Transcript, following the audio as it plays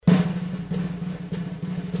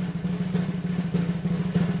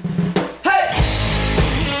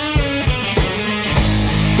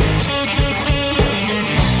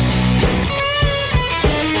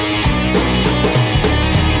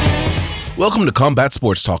Welcome to Combat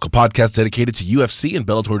Sports Talk, a podcast dedicated to UFC and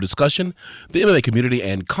Bellator discussion, the MMA community,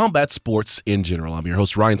 and combat sports in general. I'm your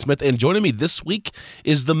host, Ryan Smith, and joining me this week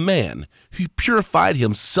is the man who purified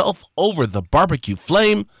himself over the barbecue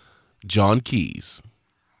flame, John Keys.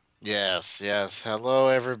 Yes. Hello,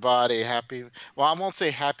 everybody. I won't say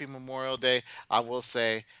happy Memorial Day. I will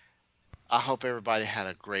say I hope everybody had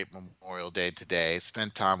a great Memorial Day today.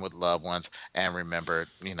 Spend time with loved ones and remember,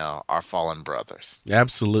 our fallen brothers.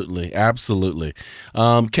 Absolutely.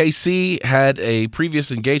 KC had a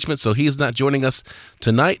previous engagement, so he is not joining us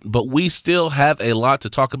tonight, but we still have a lot to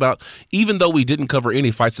talk about. Even though we didn't cover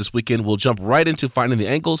any fights this weekend, we'll jump right into Finding the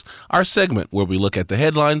Angles, our segment where we look at the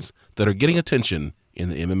headlines that are getting attention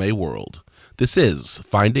in the MMA world. This is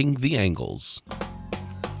Finding the Angles.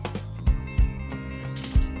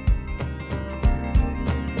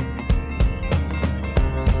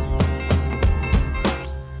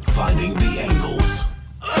 Finding the Angles.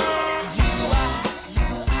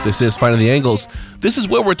 This is Finding the Angles. This is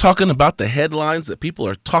where we're talking about the headlines that people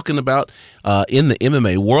are talking about in the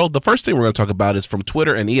MMA world. The first thing we're going to talk about is from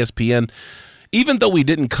Twitter and ESPN. Even though we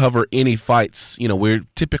didn't cover any fights, we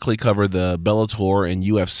typically cover the Bellator and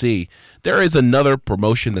UFC, there is another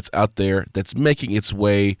promotion that's out there that's making its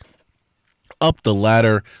way up the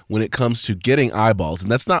ladder when it comes to getting eyeballs.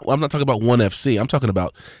 And I'm not talking about ONE FC. I'm talking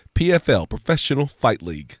about PFL, Professional Fight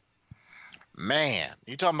League. Man,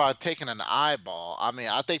 you talking about taking an eyeball. I mean,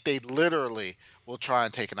 I think they literally will try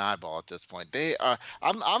and take an eyeball at this point. I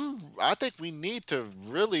think we need to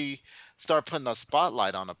really start putting a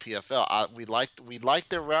spotlight on the PFL. We like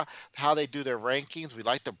their how they do their rankings. We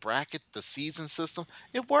like the bracket, the season system.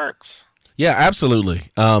 It works. Yeah,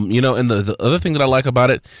 absolutely. And the other thing that I like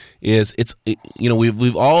about it is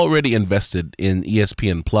we've already invested in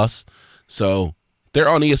ESPN Plus, so they're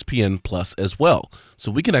on ESPN Plus as well.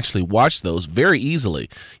 So we can actually watch those very easily.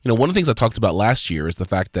 One of the things I talked about last year is the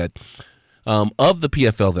fact that of the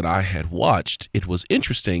PFL that I had watched, it was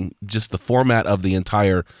interesting, just the format of the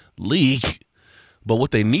entire league. But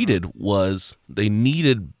what they needed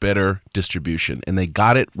better distribution, and they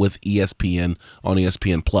got it with ESPN on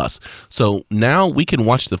ESPN Plus. So now we can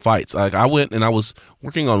watch the fights. Like I went and I was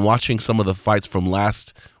working on watching some of the fights from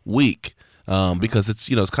last week. Because it's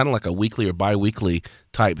kind of like a weekly or bi-weekly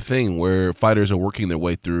type thing where fighters are working their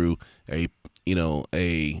way through a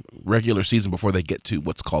regular season before they get to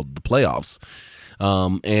what's called the playoffs.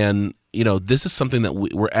 This is something that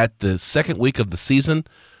we're at the second week of the season.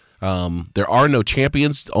 There are no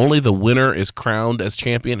champions. Only the winner is crowned as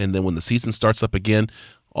champion. And then when the season starts up again,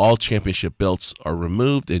 all championship belts are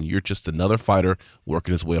removed and you're just another fighter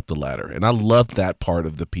working his way up the ladder. And I love that part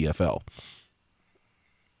of the PFL.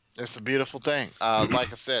 It's a beautiful thing.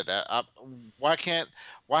 Like I said,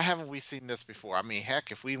 why haven't we seen this before? I mean,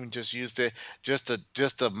 heck, if we even just used it just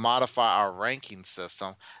to modify our ranking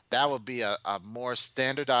system, that would be a more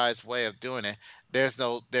standardized way of doing it.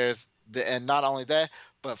 And not only that,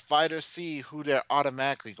 but fighters see who they're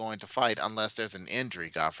automatically going to fight unless there's an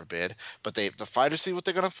injury, God forbid. But the fighters see what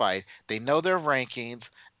they're going to fight. They know their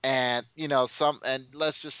rankings. And and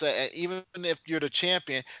let's just say, even if you're the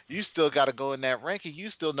champion, you still got to go in that ranking. You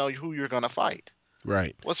still know who you're going to fight.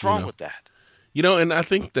 Right. What's wrong with that? And I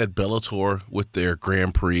think that Bellator with their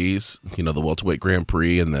Grand Prix, the welterweight Grand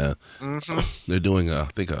Prix, and they're doing I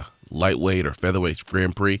think a lightweight or featherweight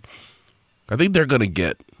Grand Prix. I think they're going to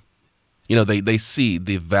get, they see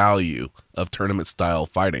the value of tournament style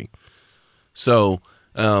fighting. So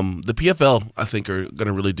the PFL, I think, are going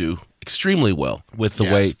to really do extremely well with the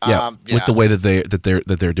way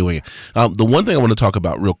that they're doing it. The one thing I want to talk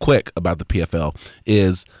about real quick about the PFL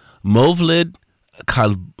is Movlid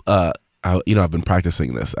I've been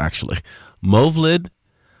practicing this actually. Movlid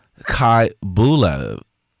Khaybulaev.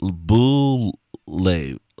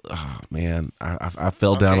 Oh man, I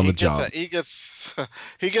fell down on the job. He gets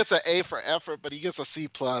an A for effort, but he gets a C+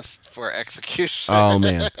 for execution. Oh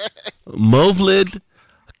man, Movlid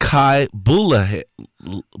Khaybulaev.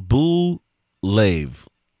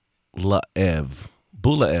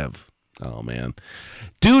 Oh man,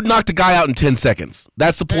 dude knocked a guy out in 10 seconds.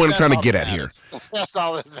 That's the point I'm trying to get at here. That's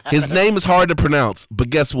all that matters. His name is hard to pronounce,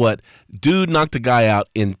 but guess what? Dude knocked a guy out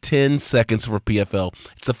in 10 seconds for PFL.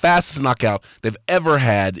 It's the fastest knockout they've ever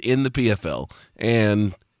had in the PFL,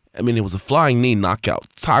 and I mean it was a flying knee knockout,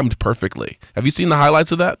 timed perfectly. Have you seen the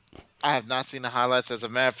highlights of that? I have not seen the highlights. As a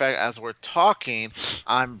matter of fact, as we're talking,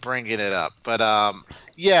 I'm bringing it up. But the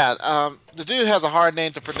dude has a hard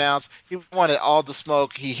name to pronounce. He wanted all the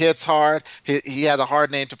smoke. He hits hard. He has a hard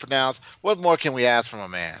name to pronounce. What more can we ask from a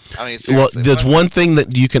man? I mean, seriously, well, there's one thing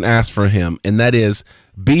that you can ask for him, and that is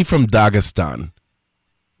be from Dagestan.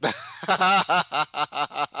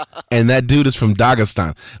 and that dude is from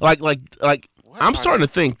Dagestan. Like What I'm are starting they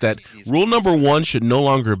to think that feeding these rule number people? one should no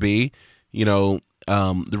longer be, the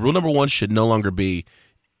rule number one should no longer be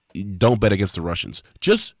don't bet against the Russians.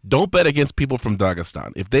 Just don't bet against people from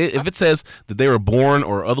Dagestan. If it says that they were born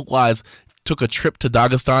or otherwise took a trip to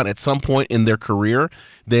Dagestan at some point in their career,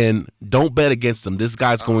 then don't bet against them. This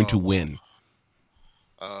guy's going to Oh, win.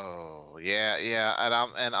 oh, yeah, yeah.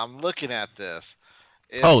 And I'm looking at this.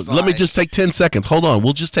 Oh, It's let me like, just take 10 seconds. Hold on.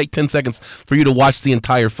 We'll just take 10 seconds for you to watch the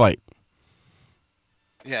entire fight.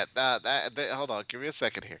 yeah. Hold on. Give me a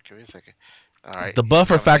second here. Give me a second. All right. The He's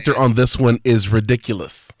buffer coming factor in, on this one is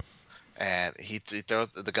ridiculous. and he throws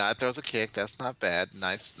the guy throws a kick. That's not bad.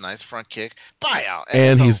 Nice front kick. Buyout,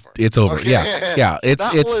 and And it's over. it's over. Okay. Yeah. It's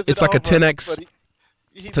Not only is it's it like a over, 10x. but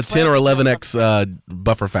he It's a 10 or plants him on 11x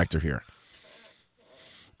buffer factor here.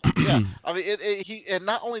 Yeah, I mean, he and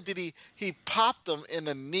not only did he popped him in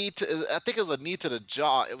the knee to, I think it was a knee to the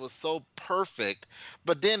jaw. It was so perfect,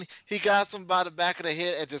 but then he got him by the back of the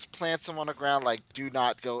head and just plants him on the ground like, do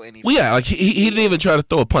not go any Well, yeah, further. like he didn't even try to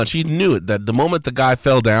throw a punch. He knew it that the moment the guy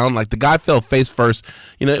fell down, like the guy fell face first.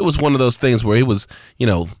 It was one of those things where he was,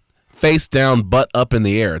 face down, butt up in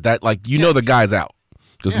the air. That like the Yes, guy's out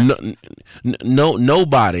because yes.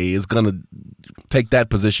 nobody is gonna take that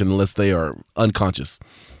position unless they are unconscious.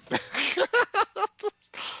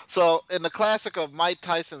 So in the classic of Mike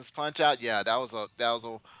Tyson's Punch Out, yeah, that was a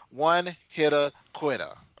one hitter quitter.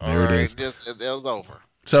 All There it right, is. just it was over.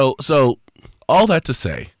 So all that to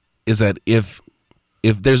say is that if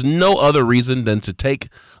there's no other reason than to take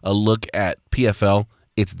a look at PFL,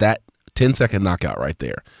 it's that 10-second knockout right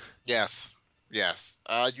there. Yes, yes.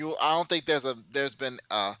 I don't think there's been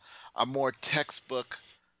a more textbook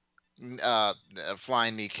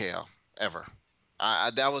flying knee KO ever.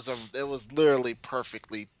 It was literally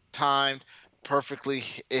perfectly timed,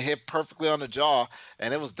 it hit perfectly on the jaw,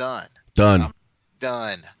 and it was done. Done. I'm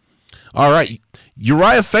done. All right,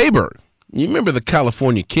 Uriah Faber. You remember the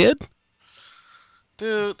California Kid?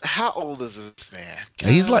 Dude, how old is this man?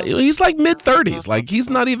 He's like God. mid-30s. Like he's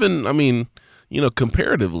not even. I mean,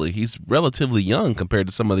 comparatively, he's relatively young compared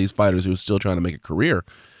to some of these fighters who are still trying to make a career.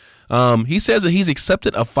 He says that he's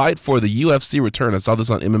accepted a fight for the UFC return. I saw this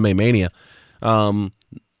on MMA Mania.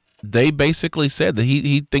 They basically said that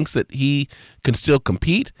he thinks that he can still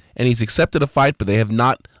compete, and he's accepted a fight, but they have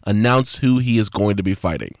not announced who he is going to be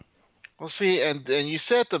fighting. Well, see, and you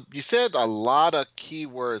said a lot of key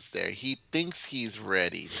words there. He thinks he's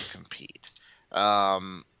ready to compete.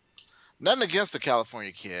 Nothing against the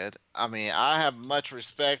California Kid. I mean, I have much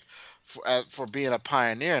respect for being a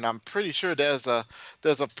pioneer, and I'm pretty sure there's a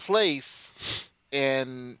place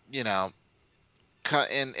in in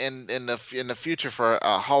the future for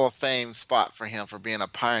a Hall of Fame spot for him for being a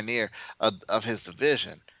pioneer of his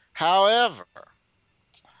division. However,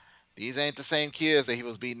 these ain't the same kids that he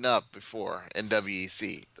was beating up before in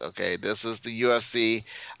WEC. Okay, this is the UFC.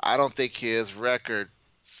 I don't think his record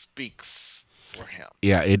speaks for him.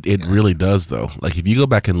 Yeah, it really does though. Like if you go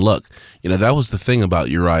back and look, that was the thing about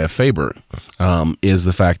Uriah Faber, is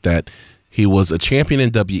the fact that he was a champion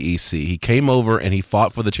in WEC. He came over and he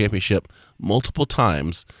fought for the championship multiple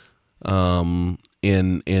times in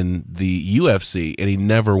the UFC, and he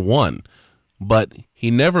never won. But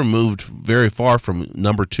he never moved very far from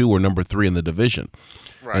number 2 or number 3 in the division.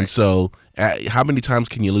 Right. And so, how many times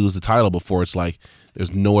can you lose the title before it's like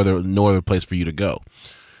there's no other place for you to go?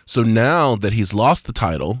 So now that he's lost the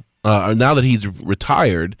title, or now that he's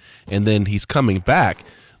retired, and then he's coming back,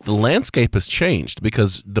 the landscape has changed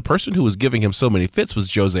because the person who was giving him so many fits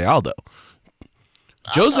was Jose Aldo.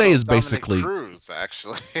 I thought Jose it is was Dominic basically Cruz,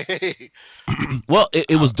 actually. well,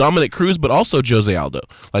 it was Dominic Cruz, but also Jose Aldo.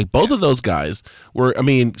 Like both of those guys were. I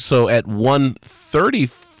mean, so at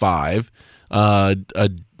 135,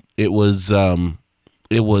 it was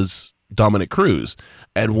Dominic Cruz.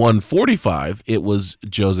 At 145, it was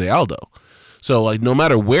Jose Aldo. So like no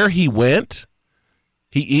matter where he went,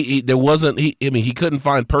 he there wasn't. He couldn't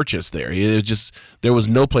find purchase there. There was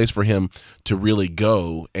no place for him to really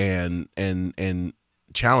go and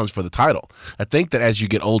challenge for the title. I think that as you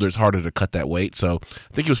get older, it's harder to cut that weight. So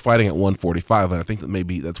I think he was fighting at 145, and I think that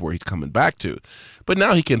maybe that's where he's coming back to. But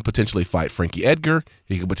now he can potentially fight Frankie Edgar.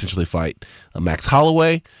 He can potentially fight Max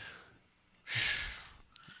Holloway.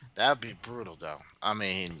 That'd be brutal, though. I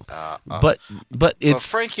mean, But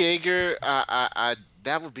it's Frankie Edgar,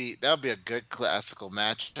 that would be a good classical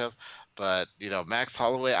matchup. But Max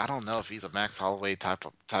Holloway, I don't know if he's a Max Holloway type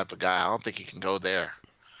of guy. I don't think he can go there.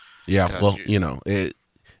 yeah. Well,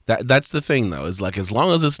 that's the thing though. Is like as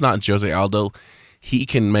long as it's not Jose Aldo, he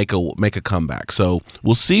can make a comeback. So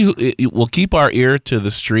we'll see. We'll keep our ear to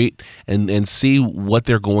the street and see what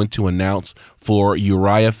they're going to announce for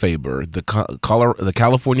Uriah Faber, the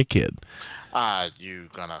California kid. You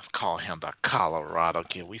gonna call him the Colorado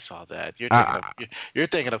kid? We saw that. You're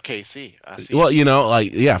thinking of KC. I see. Well,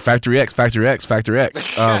 Factory X.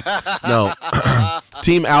 No,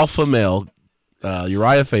 Team Alpha Male,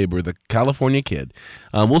 Uriah Faber, the California kid.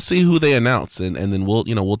 We'll see who they announce, and then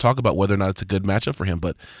we'll talk about whether or not it's a good matchup for him.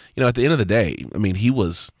 But at the end of the day, I mean, he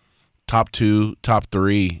was top 2, top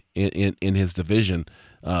 3 in his division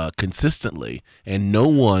consistently, and no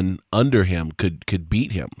one under him could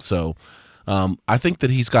beat him. So. I think that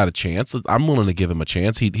he's got a chance. I'm willing to give him a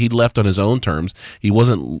chance. He left on his own terms. He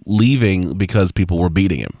wasn't leaving because people were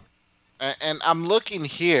beating him. And I'm looking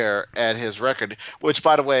here at his record, which,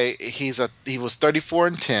 by the way, he was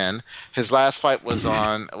 34-10. His last fight was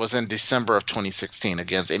in December of 2016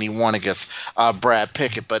 and he won against Brad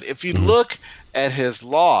Pickett. But if you look at his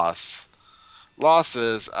losses,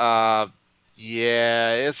 it's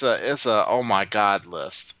a oh my God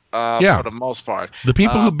list. For the most part, the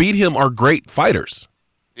people who beat him are great fighters.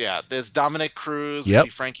 Yeah, there's Dominic Cruz,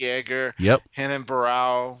 Frankie Edgar, Renan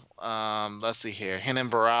Barao. Let's see here, Renan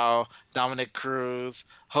Barao, Dominic Cruz,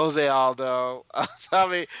 Jose Aldo.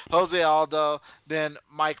 Jose Aldo. Then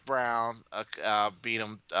Mike Brown beat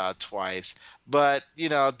him twice. But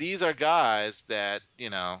these are guys that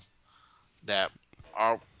that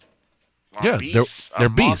are beasts. They're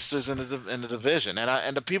beasts beasts in the division,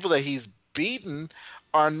 and the people that he's beaten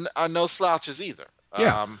are no slouches either.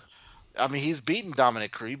 He's beaten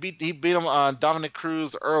Dominic Cruz. He beat him Dominic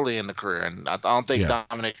Cruz early in the career, and I don't think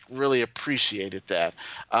Dominic really appreciated that.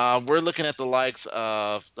 We're looking at the likes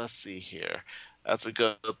of, let's see here, as we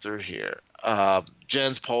go through here,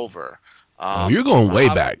 Jens Pulver. You're going way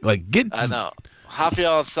back. I know.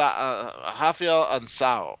 Rafael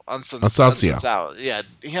Ansao. Yeah,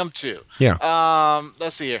 him too. Yeah.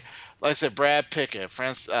 Let's see here. Like I said, Brad Pickett,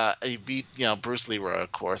 he beat Bruce Leroy.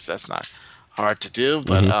 Of course, that's not hard to do.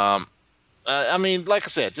 But like I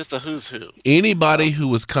said, just a who's who. Anybody who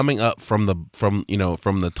was coming up from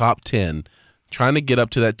the top 10, trying to get up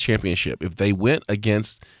to that championship, if they went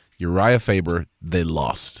against Uriah Faber, they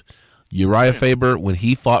lost. Uriah Faber, when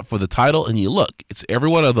he fought for the title, and you look, it's every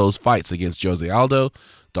one of those fights against Jose Aldo,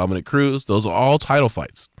 Dominic Cruz. Those are all title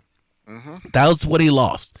fights. That was what he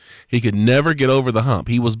lost. He could never get over the hump.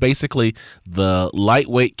 He was basically the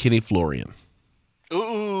lightweight Kenny Florian.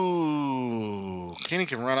 Ooh, Kenny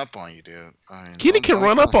can run up on you, dude. Kenny can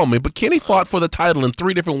run up on me, but Kenny fought for the title in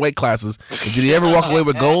 3 different weight classes. And did he ever walk away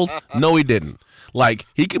with gold? No, he didn't.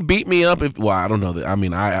 He could beat me up I don't know that. I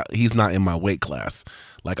mean, he's not in my weight class.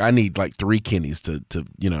 I need 3 Kennys to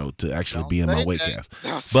actually be in my weight class.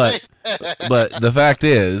 But the fact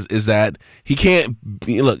is that he can't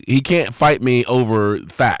fight me over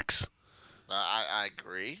facts. I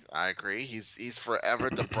agree. He's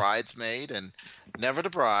forever the bridesmaid and never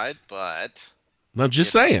the bride. But I'm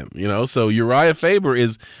just saying, So Uriah Faber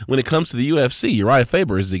is, when it comes to the UFC, Uriah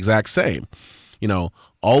Faber is the exact same.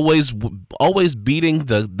 Always beating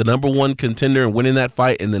the number 1 contender and winning that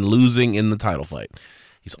fight, and then losing in the title fight.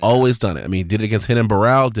 He's always done it. I mean, he did it against Renan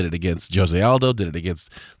Barao, did it against Jose Aldo, did it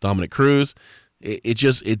against Dominic Cruz.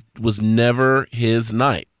 It was never his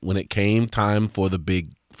night when it came time for the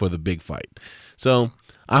big fight. So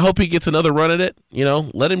I hope he gets another run at it.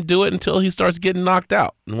 Let him do it until he starts getting knocked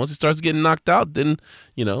out. And once he starts getting knocked out, then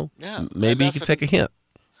maybe he can take a hint.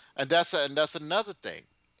 And that's another thing.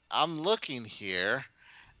 I'm looking here,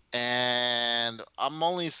 and I'm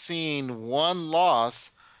only seeing 1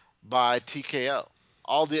 loss by TKO.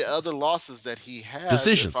 All the other losses that he has,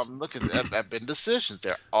 decisions. If I'm looking, have been decisions.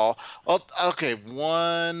 They're all okay.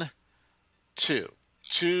 1, 2,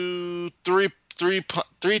 3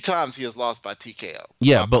 times he has lost by TKO.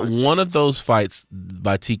 Yeah, but one of those fights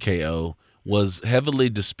by TKO was heavily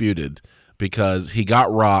disputed because he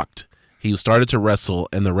got rocked. He started to wrestle,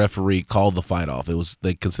 and the referee called the fight off.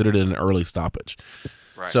 They considered it an early stoppage.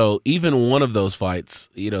 Right. So even one of those fights,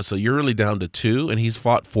 so you're really down to 2, and he's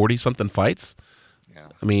fought 40-something fights. Yeah.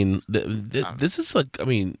 I mean, this is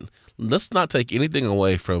let's not take anything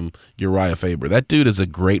away from Uriah Faber. That dude is a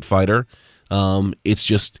great fighter. It's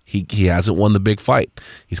just he hasn't won the big fight.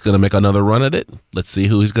 He's going to make another run at it. Let's see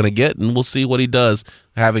who he's going to get, and we'll see what he does,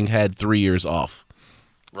 having had 3 years off.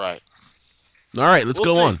 Right. All right, let's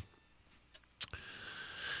go on.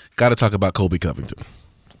 Got to talk about Colby Covington.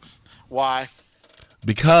 Why?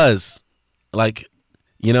 Because, we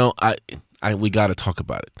got to talk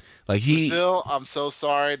about it. Brazil, I'm so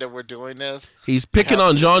sorry that we're doing this. He's picking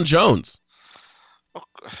on John Jones.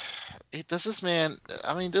 Does this man?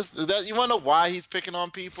 I mean, you want to know why he's picking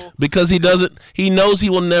on people? Because he knows he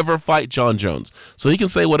will never fight John Jones. So he can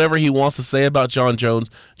say whatever he wants to say about John Jones.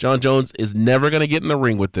 John Jones is never going to get in the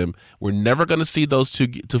ring with them. We're never going to see those two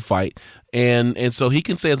to fight. And so he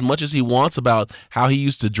can say as much as he wants about how he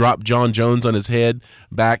used to drop John Jones on his head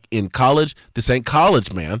back in college. This ain't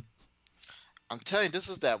college, man. I'm telling you, this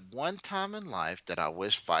is that one time in life that I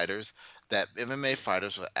wish that MMA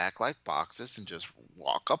fighters would act like boxers and just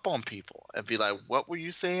walk up on people and be like, "What were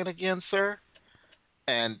you saying again, sir?"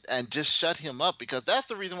 And just shut him up, because that's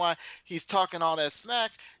the reason why he's talking all that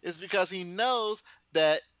smack, is because he knows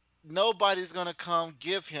that nobody's gonna come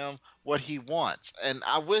give him what he wants. And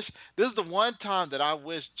I wish this is the one time that I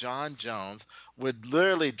wish John Jones would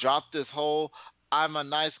literally drop this whole "I'm a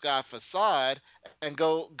nice guy" facade and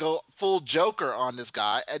go full Joker on this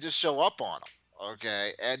guy and just show up on him,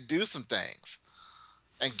 okay, and do some things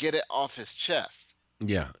and get it off his chest.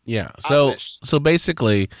 Yeah. So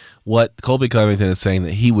basically, what Colby Covington is saying,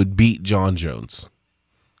 that he would beat John Jones.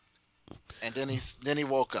 And then he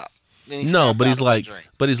woke up. No, but he's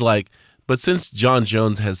like, but since John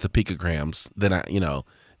Jones has the picograms, then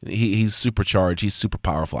he's supercharged. He's super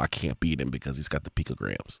powerful. I can't beat him because he's got the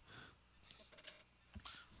picograms.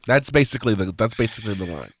 That's basically the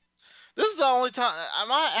line. This is the only time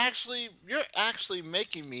you're actually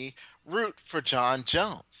making me root for John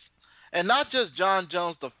Jones. And not just John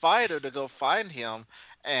Jones, the fighter, to go find him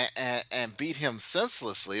and beat him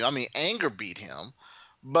senselessly. I mean, anger beat him.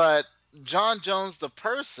 But John Jones, the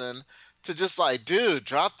person, to just like, dude,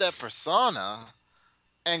 drop that persona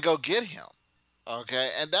and go get him. Okay?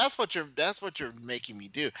 And that's what you're making me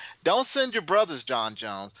do. Don't send your brothers, John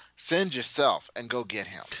Jones. Send yourself and go get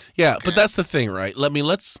him. Yeah, okay? But that's the thing, right?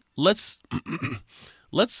 Let's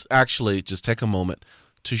actually just take a moment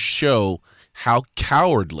to show how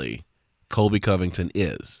cowardly Colby Covington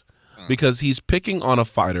is, because he's picking on a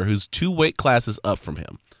fighter who's 2 weight classes up from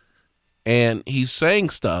him, and he's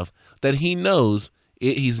saying stuff that he knows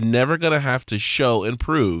he's never going to have to show and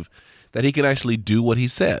prove that he can actually do what he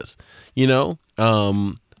says. He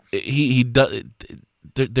does.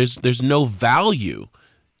 There's no value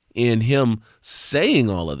in him saying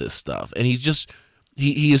all of this stuff, and he's just.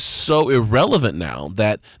 He is so irrelevant now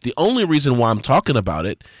that the only reason why I'm talking about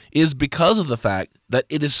it is because of the fact that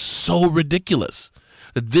it is so ridiculous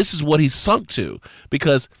that this is what he's sunk to,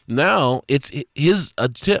 because now it's his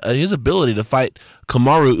ability to fight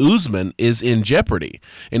Kamaru Usman is in jeopardy.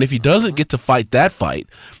 And if he doesn't get to fight that fight,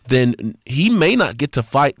 then he may not get to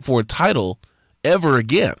fight for a title ever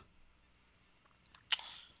again.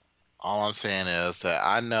 All I'm saying is that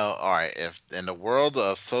I know, all right, if in the world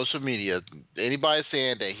of social media, anybody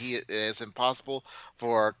saying that it's impossible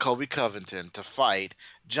for Colby Covington to fight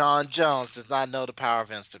John Jones does not know the power of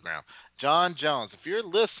Instagram. John Jones, if you're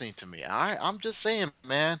listening to me, I'm just saying,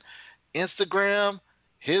 man, Instagram,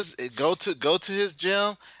 go to his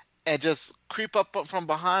gym and just creep up from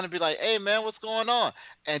behind and be like, "Hey, man, what's going on?"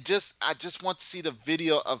 And I just want to see the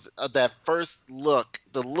video of that first look,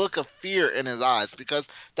 the look of fear in his eyes, because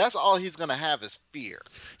that's all he's gonna have is fear.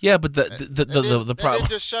 Yeah, but the problem,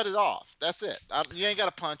 just shut it off. That's it. You ain't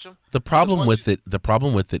gotta punch him. The problem with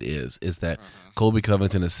it is that Colby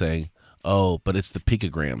Covington is saying, "Oh, but it's the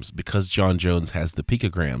picograms, because John Jones has the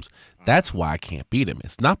picograms. That's why I can't beat him.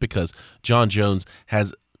 It's not because John Jones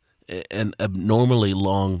has an abnormally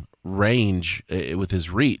long range with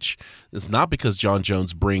his reach. It's not because John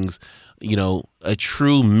Jones brings, a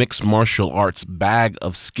true mixed martial arts bag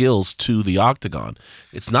of skills to the octagon.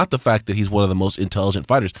 It's not the fact that he's one of the most intelligent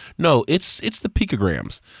fighters. No, it's the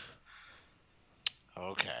picograms."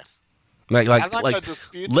 Okay. Let's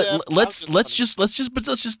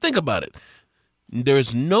just think about it.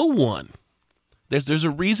 There's no one. There's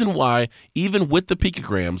a reason why, even with the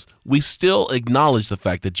picograms, we still acknowledge the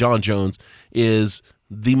fact that John Jones is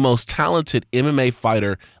the most talented MMA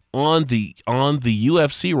fighter on the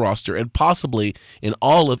UFC roster and possibly in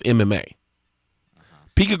all of MMA.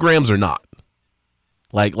 Picograms are not.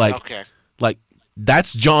 Okay.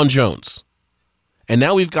 That's John Jones. And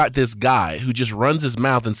now we've got this guy who just runs his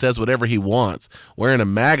mouth and says whatever he wants, wearing a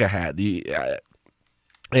MAGA hat,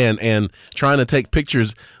 and trying to take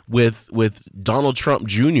pictures with Donald Trump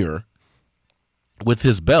Jr. with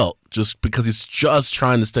his belt, just because he's just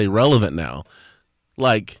trying to stay relevant now.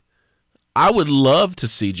 I would love to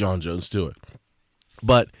see John Jones do it,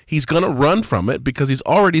 but he's going to run from it because he's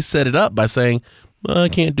already set it up by saying, "I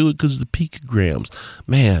can't do it because of the picograms."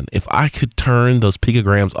 Man, if I could turn those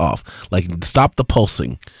picograms off, stop the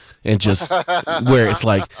pulsing, and just where it's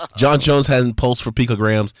like John Jones hasn't pulsed for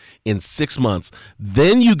picograms in 6 months,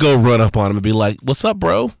 then you go run up on him and be like, "What's up,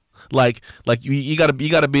 bro?" like you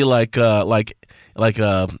gotta be like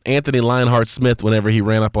Anthony Lionheart Smith whenever he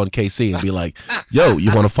ran up on KC and be like, "Yo,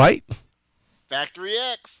 you want to fight?" Factory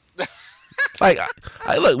X. Like,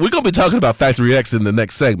 look, we're gonna be talking about Factory X in the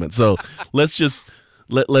next segment, so let's just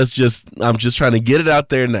I'm just trying to get it out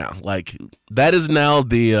there now. Like, that is now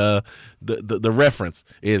the reference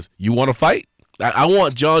is, you want to fight? I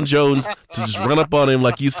want John Jones to just run up on him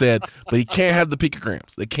like you said, but he can't have the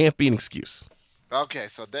picograms. They can't be an excuse. Okay,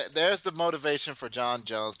 so there's the motivation for John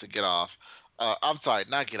Jones to get off. I'm sorry,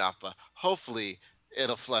 not get off, but hopefully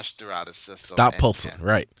it'll flush throughout his system. Stop pulsing,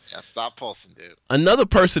 right? Yeah, stop pulsing, dude. Another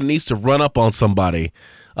person needs to run up on somebody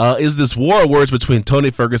is this war of words between Tony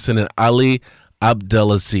Ferguson and Ali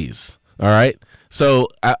Abdelaziz. All right? So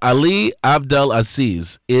Ali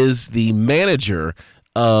Abdelaziz is the manager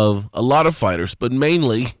of a lot of fighters, but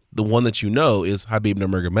mainly the one that you know is Khabib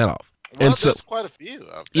Nurmagomedov. Well, and so, there's quite a few.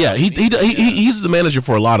 Yeah, he's the manager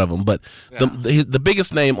for a lot of them, but the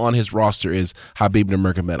biggest name on his roster is Khabib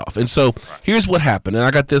Nurmagomedov. And so here's what happened, and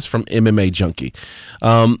I got this from MMA Junkie.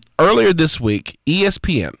 Earlier this week,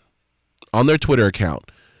 ESPN, on their Twitter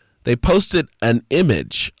account, they posted an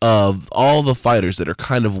image of all the fighters that are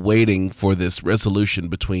kind of waiting for this resolution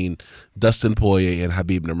between Dustin Poirier and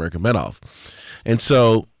Khabib Nurmagomedov. And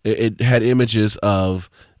so it had images of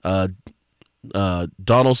Donald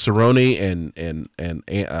Cerrone and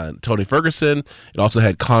Tony Ferguson. It also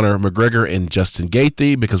had Conor McGregor and Justin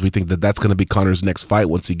Gaethje, because we think that that's going to be Conor's next fight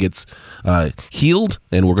once he gets healed,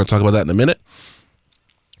 and we're going to talk about that in a minute.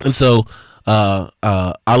 And so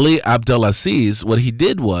Ali Abdelaziz, what he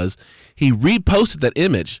did was he reposted that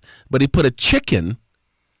image, but he put a chicken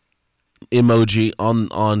emoji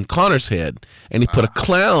on Conor's head, and he put a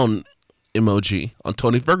clown emoji on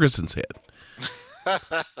Tony Ferguson's head.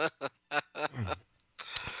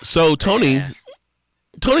 So Tony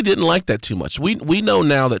didn't like that too much. We know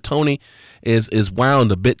now that Tony is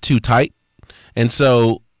wound a bit too tight, and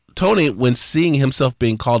so Tony, when seeing himself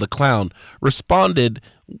being called a clown, responded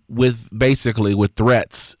with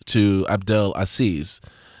threats to Abdelaziz,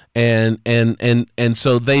 and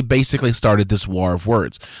so they basically started this war of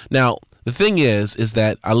words. Now the thing is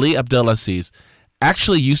that Ali Abdelaziz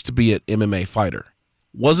actually used to be an MMA fighter.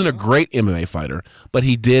 Wasn't a great MMA fighter, but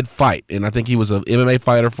he did fight, and I think he was an MMA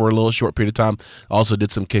fighter for a little short period of time. Also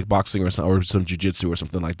did some kickboxing or some jiu-jitsu or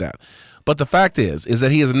something like that. But the fact is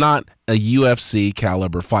that he is not a UFC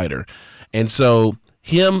caliber fighter, and so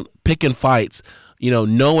him picking fights,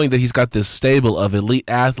 knowing that he's got this stable of elite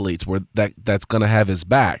athletes that's going to have his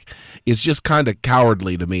back, is just kind of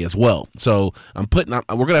cowardly to me as well. So we're going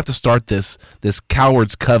to have to start this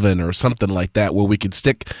cowards coven or something like that, where we could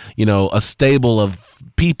stick, a stable of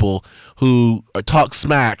people who talk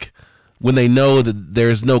smack when they know that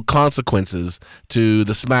there's no consequences to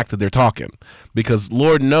the smack that they're talking. Because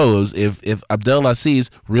Lord knows if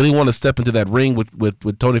Abdelaziz really want to step into that ring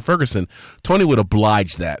with Tony Ferguson, Tony would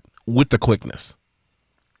oblige that with the quickness.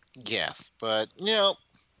 Yes, but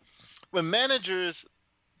when managers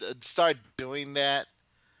start doing that,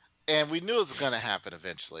 and we knew it was going to happen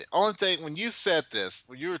eventually. Only thing, when you said this,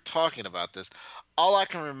 when you were talking about this, all I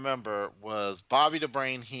can remember was Bobby the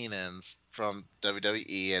Brain Heenan's from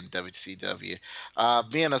WWE and WCW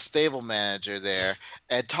being a stable manager there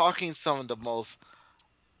and talking some of the most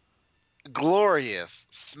glorious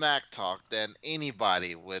smack talk than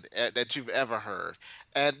anybody that you've ever heard.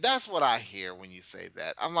 And that's what I hear when you say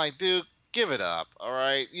that. I'm like, dude, give it up. All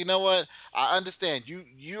right. You know what? I understand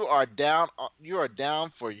you are down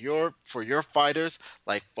for your fighters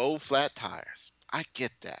like faux flat tires. I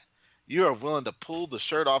get that. You are willing to pull the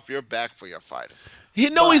shirt off your back for your fighters.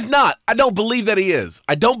 He's not. I don't believe that he is.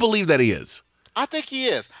 I think he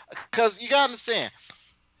is, because you gotta understand,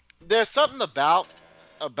 there's something about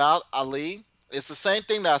Ali. It's the same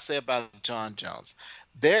thing that I say about John Jones.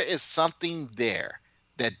 There is something there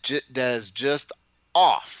that is just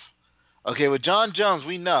off. Okay, with John Jones,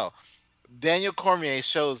 we know Daniel Cormier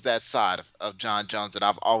shows that side of John Jones that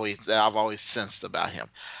I've always sensed about him.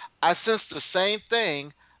 I sense the same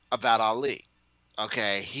thing about Ali.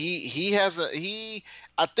 Okay, I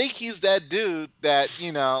think he's that dude that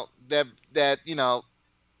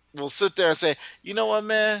will sit there and say, you know what,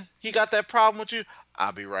 man, he got that problem with you,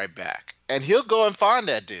 I'll be right back, and he'll go and find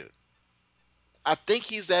that dude. I think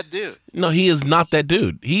he's that dude. No, he is not that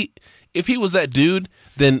dude. If he was that dude,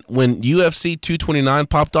 then when UFC 229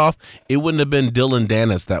 popped off, it wouldn't have been Dylan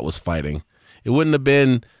Dennis that was fighting. It wouldn't have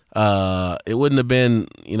been Khabib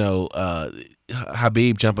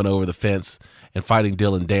jumping over the fence and fighting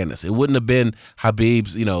Dylan Dennis. It wouldn't have been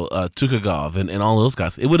Khabib's, Tukagov and all those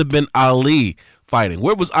guys. It would have been Ali fighting.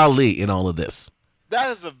 Where was Ali in all of this?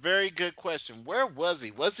 That is a very good question. Where was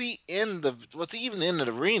he? Was he even in the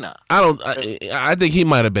arena? I think he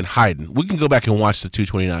might have been hiding. We can go back and watch the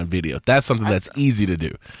 229 video. That's something that's easy to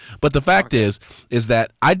do. But the fact is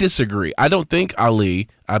that I disagree. I don't think Ali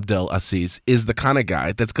Abdelaziz is the kind of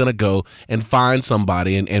guy that's going to go and find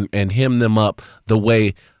somebody and hem them up the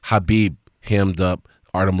way Habib hemmed up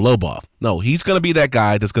Artem Lobov. No, he's going to be that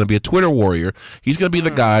guy that's going to be a Twitter warrior. He's going to be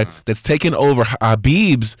the guy that's taking over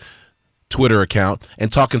Habib's Twitter account and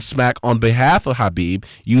talking smack on behalf of Habib,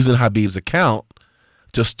 using Habib's account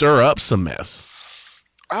to stir up some mess.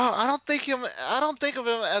 Oh, I don't think of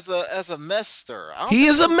him as a mess stirrer. He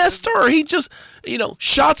is a mess stirrer. He just,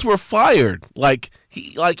 shots were fired.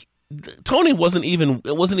 Tony wasn't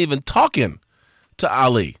even talking to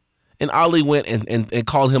Ali, and Ali went and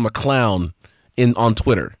called him a clown on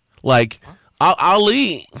Twitter.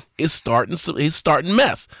 Ali is starting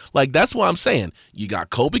mess. That's why I'm saying you got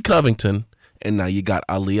Colby Covington and now you got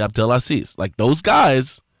Ali Abdelaziz. Those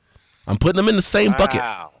guys, I'm putting them in the same bucket.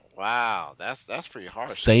 Wow, that's pretty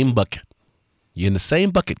harsh. Same bucket. You're in the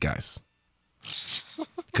same bucket, guys.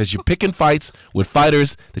 Because you're picking fights with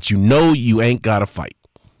fighters that you ain't got to fight.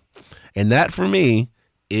 And that, for me,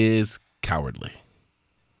 is cowardly.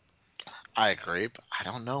 I agree, but I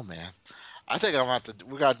don't know, man. I think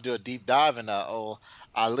we got to do a deep dive in old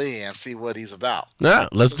Ali and see what he's about. Yeah,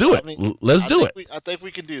 let's do it. Let's do it. I think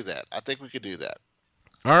we can do that.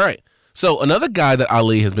 All right. So another guy that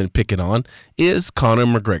Ali has been picking on is Conor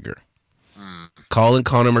McGregor. Calling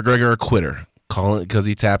Conor McGregor a quitter. Calling because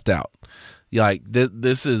he tapped out.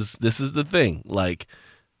 This is the thing.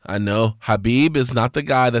 I know Habib is not the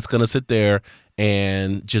guy that's going to sit there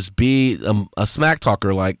and just be a smack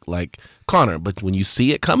talker like Conor. But when you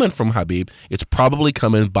see it coming from Habib, it's probably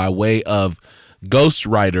coming by way of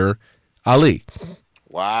ghostwriter Ali.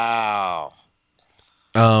 Wow.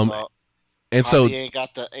 And so he ain't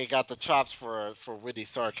got the chops for witty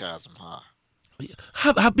sarcasm, huh?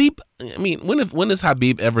 Habib, I mean, when has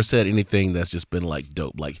Habib ever said anything that's just been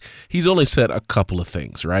dope? He's only said a couple of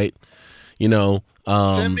things, right? Send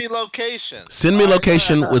me location. Send me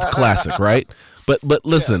location was classic, right? But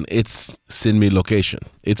listen, it's send me location.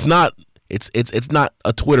 It's not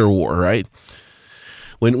a Twitter war, right?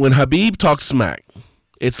 When Habib talks smack,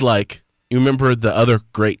 it's like, you remember the other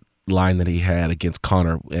great line that he had against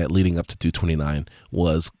Conor leading up to 229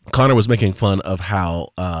 was Conor was making fun of how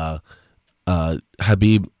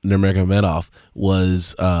Habib Nurmagomedov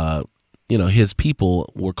was his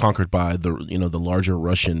people were conquered by the larger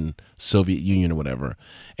Russian Soviet Union or whatever,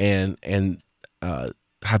 and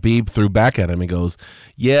Habib threw back at him and goes,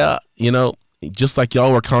 yeah, just like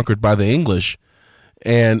y'all were conquered by the English,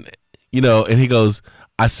 and he goes,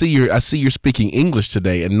 I see you're speaking English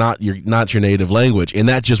today and not your native language, and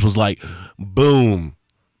that just was boom.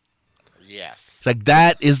 Yes. It's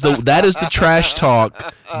that is the trash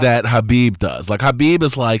talk that Habib does. Habib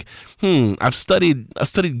is I've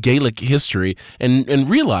studied Gaelic history and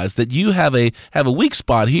realized that you have a weak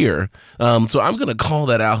spot here. So I'm gonna call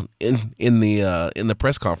that out in the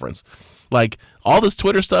press conference. All this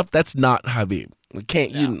Twitter stuff, that's not Habib.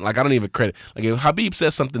 I don't even credit. If Habib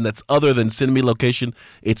says something that's other than send me location,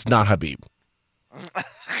 it's not Habib.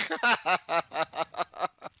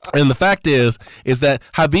 And the fact is that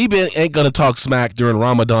Habib ain't gonna talk smack during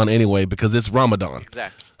Ramadan anyway because it's Ramadan.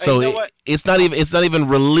 Exactly. So it's not even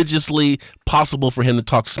religiously possible for him to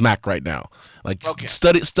talk smack right now.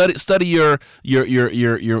 Study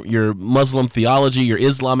your Muslim theology, your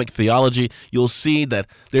Islamic theology. You'll see that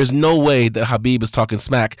there's no way that Habib is talking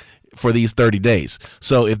smack for these 30 days.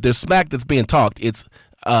 So if there's smack that's being talked, it's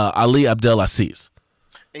Ali Abdelaziz.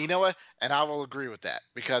 And you know what? And I will agree with that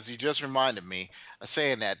because you just reminded me of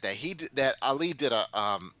saying that Ali did a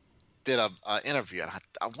interview, and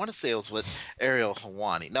I want to say it was with Ariel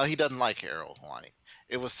Helwani. No, he doesn't like Ariel Helwani.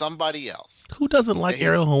 It was somebody else. Who doesn't like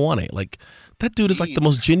Ariel Helwani? That dude is the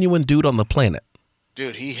most genuine dude on the planet.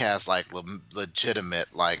 Dude, he has legitimate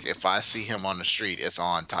if I see him on the street, it's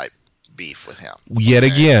on type beef with him. Yet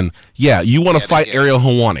again, yeah, you want to fight Ariel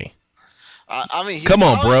Helwani. I mean, come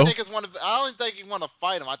on, bro. I don't think he want to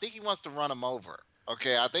fight him. I think he wants to run him over.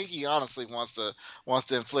 Okay, I think he honestly wants to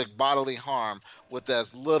inflict bodily harm with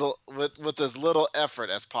as little effort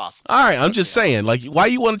as possible. All right, I'm just saying, why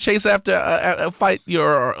you want to chase after a fight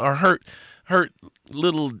or hurt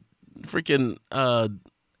little freaking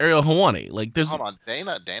Ariel Helwani? There's hold on,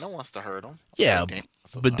 Dana wants to hurt him. Yeah,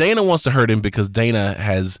 but Dana wants to hurt him because Dana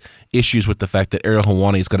has issues with the fact that Ariel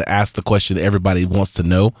Helwani is going to ask the question that everybody wants to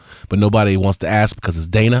know, but nobody wants to ask because it's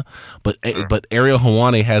Dana. But Ariel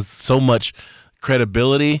Helwani has so much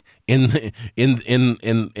credibility in the, in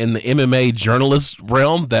the MMA journalist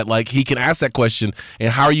realm that like he can ask that question.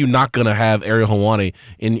 And how are you not going to have Ariel Helwani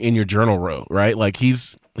in your journal row, right? Like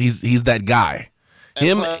he's that guy.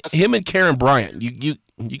 And Him and Karen Bryant. You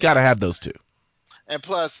got to have those two. And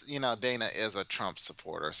plus, Dana is a Trump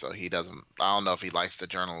supporter, so he doesn't. I don't know if he likes the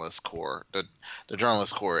journalist corps, the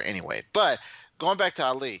journalist corps anyway. But going back to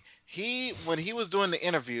Ali, when he was doing the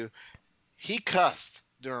interview, he cussed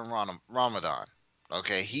during Ramadan.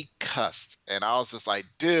 Okay, he cussed, and I was just like,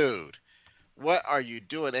 dude, what are you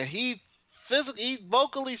doing? And he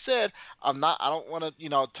vocally said, I don't want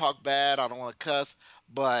to, talk bad. I don't want to cuss,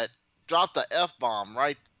 but dropped the F-bomb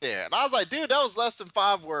right there. And I was like, dude, that was less than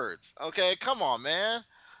 5 words. Okay, come on, man.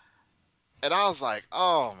 And I was like,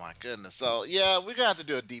 oh my goodness. So yeah, we're gonna have to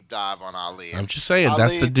do a deep dive on Ali. I'm just saying,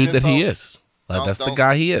 that's the dude that he is. Like, that's the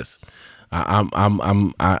guy he is. I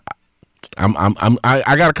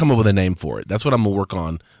gotta come up with a name for it. That's what I'm gonna work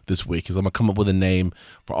on this week. Is I'm gonna come up with a name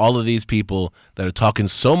for all of these people that are talking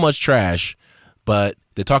so much trash, but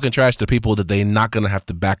they're talking trash to people that they're not gonna have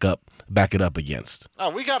to back it up against. Oh,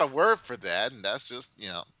 we got a word for that, and that's just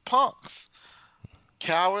punks,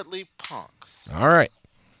 cowardly punks. All right,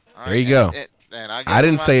 there you go. And I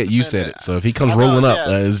didn't say it; you said it. So if he comes rolling up,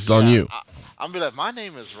 it's on you. I'm be like, my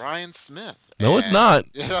name is Ryan Smith. No, it's not.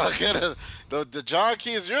 The John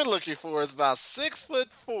Keys you're looking for is about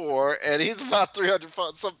 6'4", and he's about 300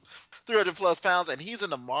 plus pounds, and he's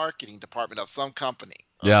in the marketing department of some company.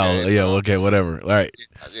 Okay? Okay, whatever. All right.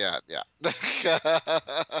 Yeah.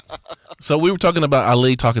 So we were talking about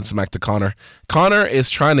Ali talking smack to Conor. Conor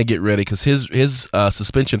is trying to get ready because his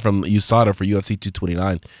suspension from USADA for UFC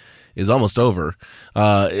 229 is almost over.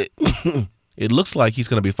 It looks like he's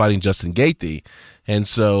going to be fighting Justin Gaethje, and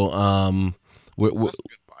so that's a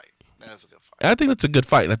good fight. That's a good fight. I think that's a good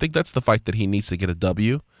fight, and I think that's the fight that he needs to get a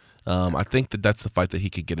W. I think that's the fight that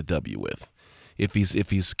he could get a W with, if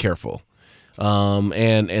he's careful.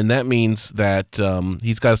 And that means that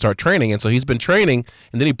he's got to start training, and so he's been training,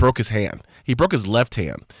 and then he broke his hand. He broke his left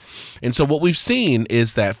hand, and so what we've seen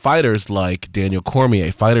is that fighters like Daniel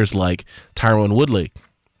Cormier, fighters like Tyron Woodley,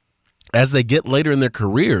 as they get later in their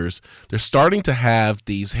careers, they're starting to have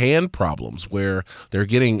these hand problems where they're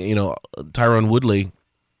getting, Tyron Woodley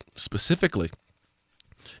specifically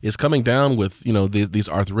is coming down with, these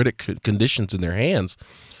arthritic conditions in their hands.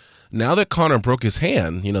 Now that Conor broke his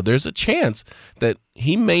hand, there's a chance that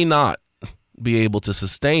he may not be able to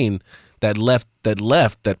sustain that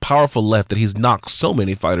powerful left that he's knocked so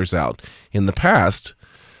many fighters out in the past.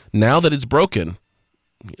 Now that it's broken,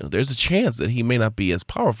 there's a chance that he may not be as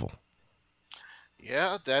powerful.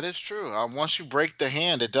 Yeah, that is true. Once you break the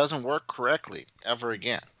hand, it doesn't work correctly ever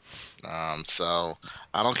again. So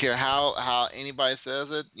I don't care how anybody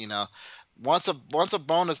says it. Once a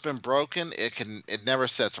bone has been broken, it never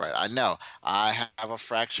sets right. I know. I have a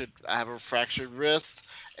fractured wrist,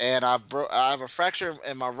 and I have a fracture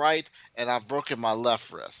in my right, and I've broken my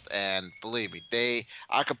left wrist. And believe me, they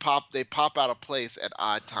pop out of place at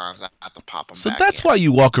odd times. I have to pop them. So back that's in. why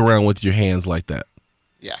you walk around with your hands like that.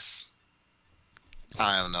 Yes.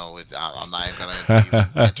 I don't know. I'm not even going to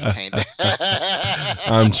entertain that.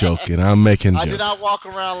 I'm joking. I'm making jokes. I did not walk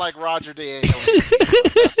around like Roger the Alien.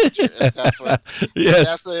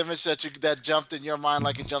 That's the image that jumped in your mind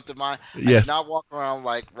like it jumped in mine. Yes. I did not walk around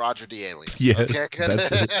like Roger the Alien. Yes, okay? that's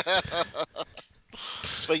it.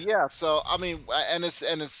 But yeah, so I mean,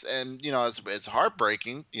 it's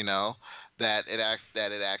heartbreaking, that it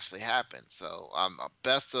actually happened. So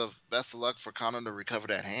best of luck for Conor to recover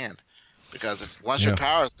that hand. Because once your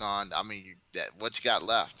power's gone, I mean, what you got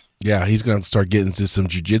left? Yeah, he's going to start getting into some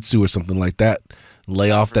jiu-jitsu or something like that.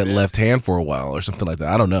 Lay off that left hand for a while or something like that.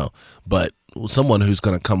 I don't know. But someone who's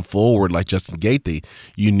going to come forward like Justin Gaethje,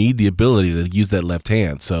 you need the ability to use that left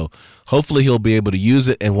hand. So hopefully he'll be able to use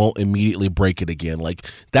it and won't immediately break it again. Like,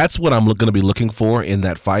 that's what I'm going to be looking for in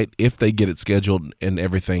that fight, if they get it scheduled and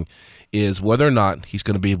everything, is whether or not he's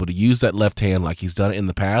going to be able to use that left hand like he's done it in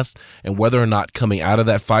the past, and whether or not coming out of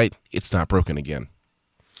that fight, it's not broken again.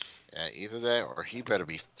 Yeah, either that or he better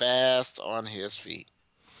be fast on his feet.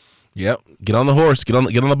 Yep. Get on the horse. Get on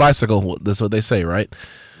the bicycle. That's what they say, right?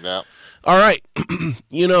 Yep. All right.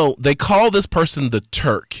 They call this person the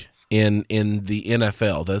Turk in the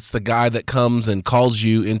NFL. That's the guy that comes and calls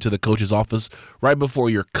you into the coach's office right before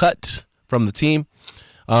you're cut from the team.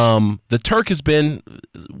 The Turk has been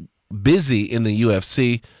busy in the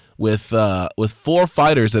UFC with 4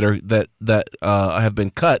 fighters that have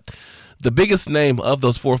been cut. The biggest name of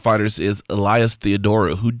those 4 fighters is Elias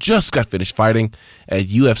Theodorou, who just got finished fighting at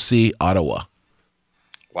UFC Ottawa.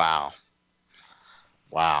 Wow.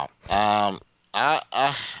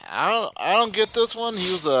 I don't get this one.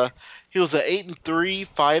 He was a 8-3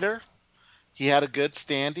 fighter. He had a good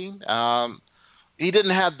standing. He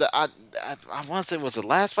didn't have I want to say, was the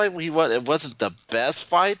last fight where it wasn't the best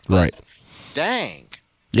fight, but Right. dang,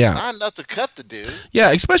 Yeah. not enough to cut the dude.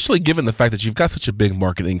 Yeah, especially given the fact that you've got such a big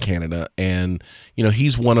market in Canada, and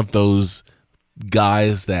he's one of those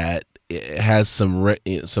guys that has some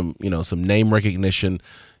name recognition.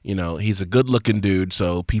 He's a good-looking dude,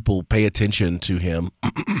 so people pay attention to him.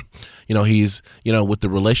 He's with the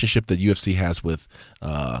relationship that UFC has with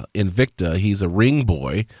Invicta, he's a ring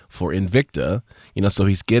boy for Invicta. So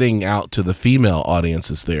he's getting out to the female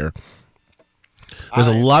audiences there. There's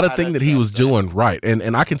a lot of things that he was doing right,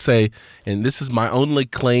 and I can say, and this is my only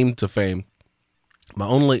claim to fame.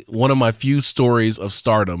 One of my few stories of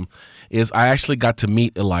stardom is I actually got to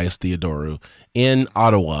meet Elias Theodorou in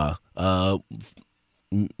Ottawa,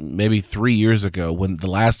 maybe 3 years ago, when the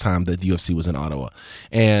last time that the UFC was in Ottawa,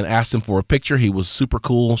 and asked him for a picture. He was super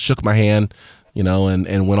cool, shook my hand,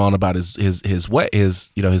 and went on about his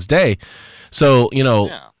day. So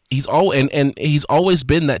Yeah. he's always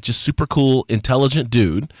been that just super cool, intelligent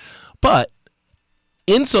dude, but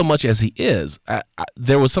in so much as he is,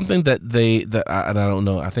 there was something that I don't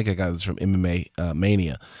know. I think I got this from MMA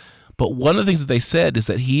Mania, but one of the things that they said is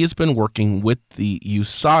that he has been working with the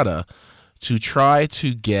USADA to try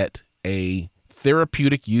to get a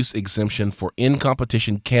therapeutic use exemption for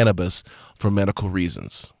in-competition cannabis for medical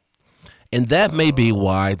reasons, and that may be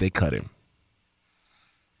why they cut him.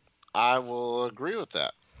 I will agree with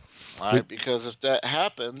that. All right, because if that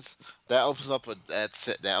happens, that opens up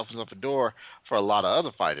a door for a lot of other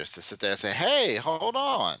fighters to sit there and say, "Hey, hold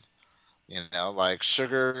on." Like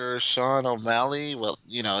Sugar Sean O'Malley. Well,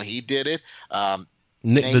 he did it. The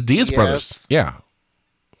Nate Diaz brothers, yeah.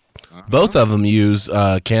 Uh-huh. Both of them use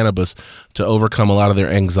cannabis to overcome a lot of their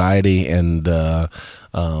anxiety and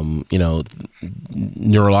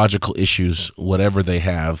neurological issues, whatever they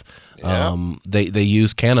have. Yeah. They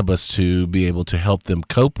use cannabis to be able to help them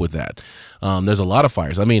cope with that. There's a lot of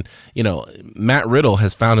fighters. I mean, Matt Riddle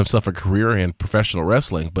has found himself a career in professional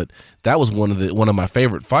wrestling, but that was one of my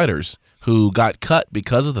favorite fighters who got cut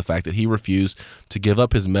because of the fact that he refused to give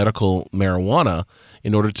up his medical marijuana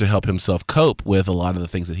in order to help himself cope with a lot of the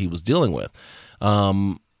things that he was dealing with.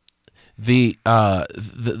 I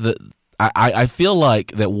feel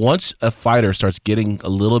like that once a fighter starts getting a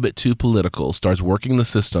little bit too political, starts working the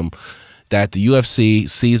system, that the UFC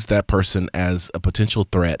sees that person as a potential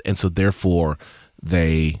threat, and so therefore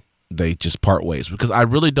they just part ways. Because I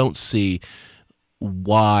really don't see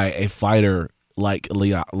why a fighter like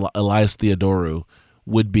Elias Theodorou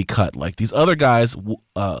would be cut. Like these other guys,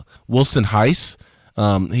 Wilson Heiss,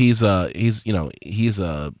 he's a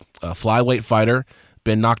flyweight fighter,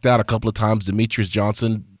 been knocked out a couple of times. Demetrius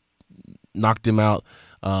Johnson knocked him out.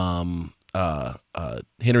 Henry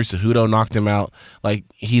Cejudo knocked him out. Like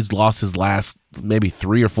he's lost his last maybe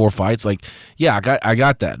 3 or 4 fights. Like, yeah, I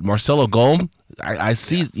got that. Marcelo Golm, I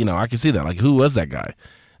see, I can see that. Like, who was that guy?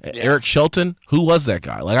 Yeah. Eric Shelton, who was that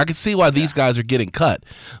guy? Like, I can see why these guys are getting cut.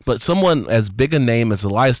 But someone as big a name as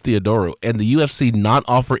Elias Theodorou and the UFC not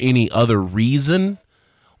offer any other reason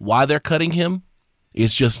why they're cutting him,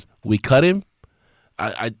 it's just we cut him.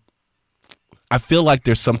 I feel like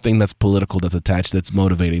there's something that's political that's attached, that's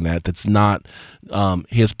motivating that's not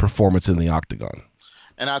his performance in the octagon.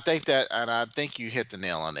 And I think you hit the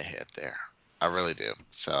nail on the head there. I really do.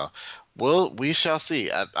 So we shall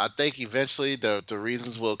see. I think eventually the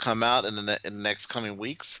reasons will come out in the next coming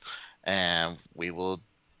weeks, and we will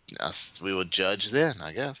judge then,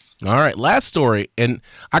 I guess. All right, last story, and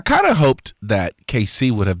I kind of hoped that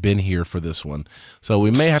KC would have been here for this one, so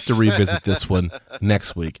we may have to revisit this one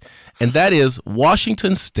next week. And that is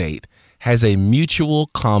Washington State has a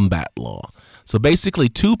mutual combat law. So basically,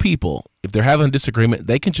 2 people, if they're having a disagreement,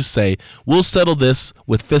 they can just say, we'll settle this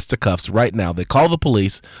with fisticuffs right now. They call the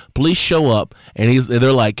police show up, and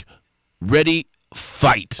they're like, ready,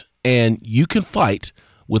 fight. And you can fight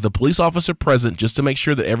with a police officer present just to make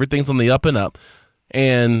sure that everything's on the up and up.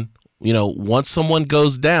 And, once someone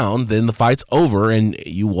goes down, then the fight's over and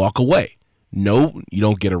you walk away. No, you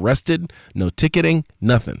don't get arrested, no ticketing,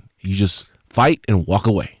 nothing. You just fight and walk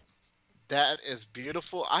away. That is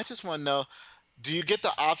beautiful. I just want to know, do you get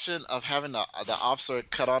the option of having the officer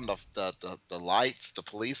cut on the lights, the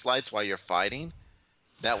police lights, while you're fighting?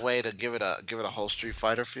 That way to give it a whole Street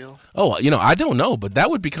Fighter feel? Oh, I don't know, but that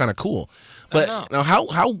would be kind of cool. But now,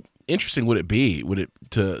 how interesting would it be? Would it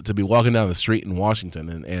to be walking down the street in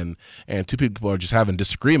Washington and 2 people are just having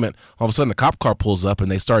disagreement? All of a sudden, the cop car pulls up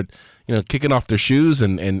and they start kicking off their shoes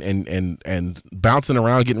and bouncing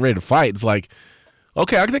around, getting ready to fight. It's like,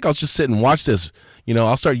 Okay, I think I'll just sit and watch this.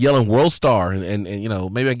 I'll start yelling World Star, and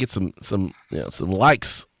maybe I get some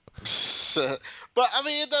likes. But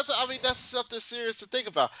that's something serious to think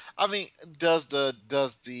about. I mean, does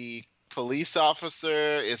the police officer,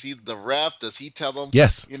 is he the ref? Does he tell them,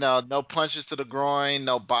 Yes. no punches to the groin,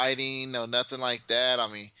 no biting, no nothing like that?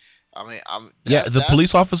 Yeah, the that's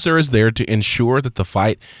police officer is there to ensure that the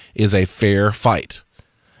fight is a fair fight.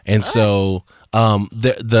 And all right. so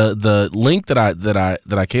the link that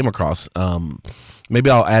I came across, maybe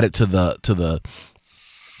I'll add it to the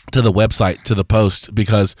website, to the post,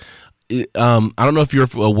 because I don't know if you're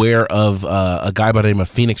aware of a guy by the name of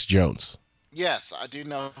Phoenix Jones. Yes, I do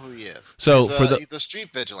know who he is. So He's a street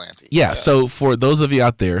vigilante. Yeah, so for those of you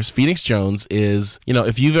out there, Phoenix Jones is,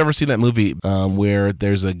 if you've ever seen that movie where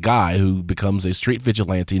there's a guy who becomes a street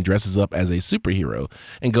vigilante and dresses up as a superhero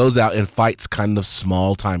and goes out and fights kind of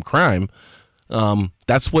small time crime,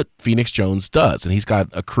 that's what Phoenix Jones does. And he's got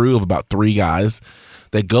a crew of about 3 guys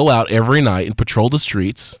that go out every night and patrol the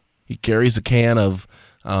streets. He carries a can of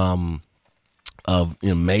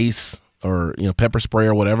mace or pepper spray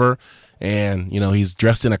or whatever, and he's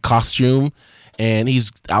dressed in a costume and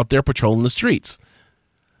he's out there patrolling the streets.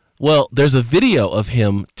 Well, there's a video of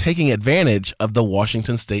him taking advantage of the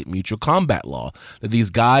Washington State Mutual Combat Law, that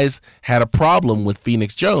these guys had a problem with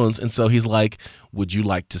Phoenix Jones, and so he's like, would you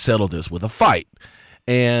like to settle this with a fight?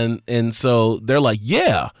 And so they're like,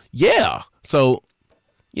 yeah. So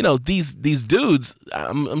these dudes,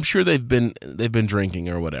 I'm sure they've been drinking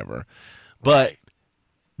or whatever, but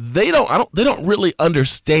they don't really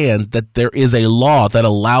understand that there is a law that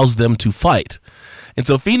allows them to fight. And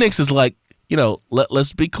so Phoenix is like,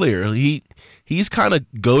 let's be clear. He's kind of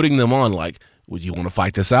goading them on, like, would you want to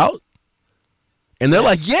fight this out? And they're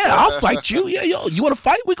like, yeah, I'll fight you. Yeah, you want to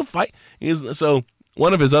fight? We can fight. So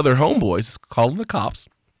one of his other homeboys is calling the cops.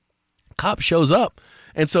 Cop shows up.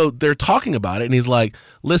 And so they're talking about it. And he's like,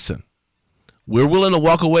 listen, we're willing to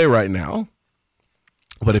walk away right now,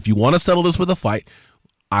 but if you want to settle this with a fight,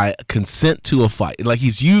 I consent to a fight. Like,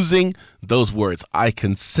 he's using those words, I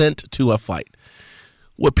consent to a fight.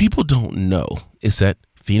 What people don't know is that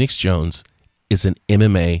Phoenix Jones is an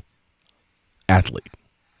MMA athlete.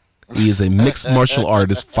 He is a mixed martial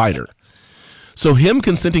artist fighter. So him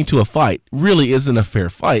consenting to a fight really isn't a fair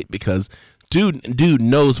fight, because dude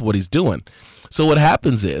knows what he's doing. So what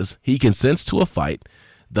happens is he consents to a fight.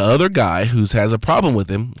 The other guy who has a problem with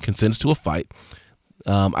him consents to a fight.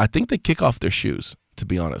 I think they kick off their shoes, to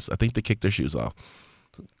be honest. I think they kick their shoes off.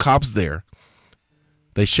 Cops there.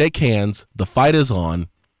 They shake hands. The fight is on.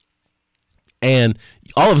 And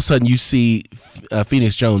all of a sudden you see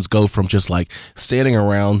Phoenix Jones go from just like standing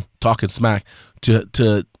around talking smack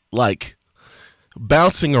to like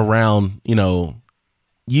bouncing around,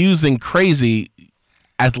 using crazy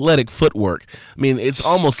athletic footwork. I mean, it's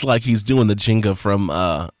almost like he's doing the Jenga from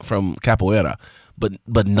capoeira,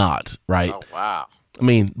 but not, right? Oh, wow. I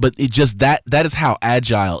mean, but it just that is how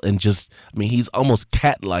agile and just, I mean, he's almost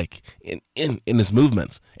cat-like in his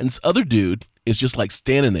movements. And this other dude is just like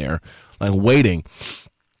standing there, like waiting.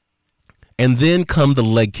 And then come the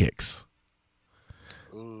leg kicks.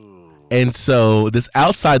 Ooh. And so this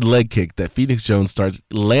outside leg kick that Phoenix Jones starts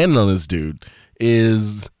landing on this dude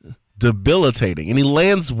is debilitating. And he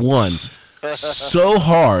lands one so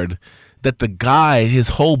hard that the guy, his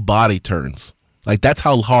whole body turns. Like, that's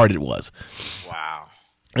how hard it was. Wow.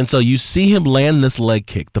 And so you see him land this leg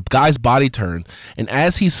kick. The guy's body turns. And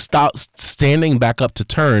as he stops standing back up to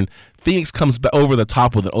turn, Phoenix comes back over the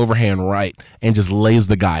top with an overhand right and just lays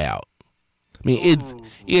the guy out. I mean,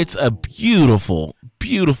 it's a beautiful,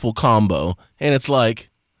 beautiful combo. And it's like,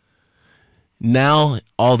 now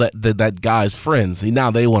all that guy's friends,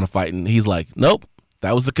 now they want to fight. And he's like, nope,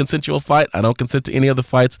 that was the consensual fight. I don't consent to any other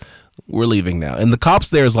fights. We're leaving now. And the cops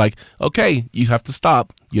there is like, okay, you have to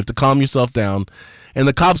stop. You have to calm yourself down. And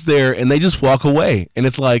the cops there, and they just walk away. And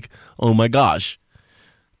it's like, oh my gosh,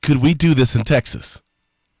 could we do this in Texas?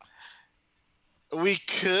 We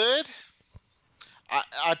could.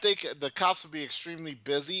 I think the cops would be extremely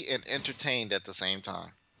busy and entertained at the same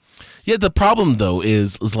time. Yeah, the problem though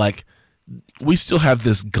is like, we still have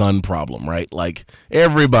this gun problem, right? Like,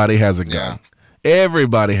 everybody has a gun. Yeah.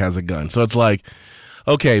 Everybody has a gun. So it's like,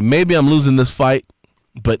 okay, maybe I'm losing this fight,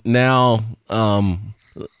 but now I'm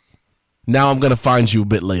gonna find you a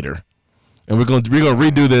bit later, and we're gonna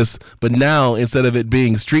redo this. But now, instead of it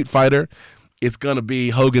being Street Fighter, it's gonna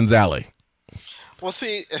be Hogan's Alley. Well,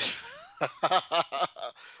 see, that's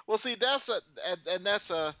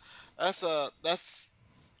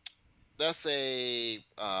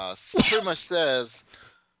pretty much says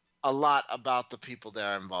a lot about the people that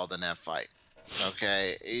are involved in that fight.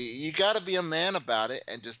 Okay, you got to be a man about it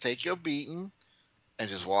and just take your beating and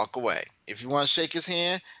just walk away. If you want to shake his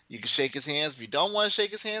hand, you can shake his hands. If you don't want to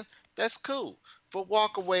shake his hand, that's cool. But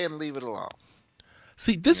walk away and leave it alone.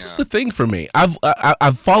 See, this is Yeah. the thing for me.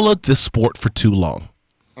 I've followed this sport for too long.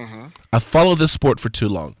 Mm-hmm. I've followed this sport for too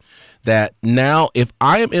long. That now, if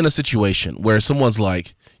I am in a situation where someone's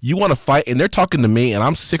like, "You want to fight," and they're talking to me, and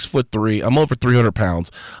I'm 6'3", I'm over 300 pounds.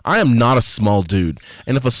 I am not a small dude,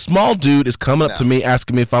 and if a small dude is coming up No. to me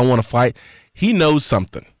asking me if I want to fight, he knows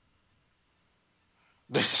something.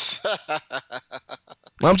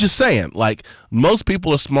 I'm just saying, like, most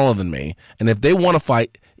people are smaller than me, and if they want to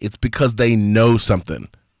fight, it's because they know something.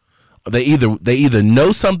 They either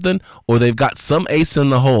know something or they've got some ace in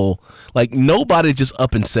the hole. Like, nobody just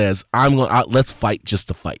up and says, let's fight just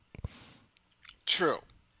to fight." True.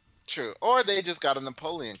 Or they just got a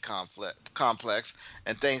Napoleon complex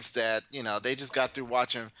and thinks that, they just got through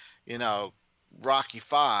watching, you know, Rocky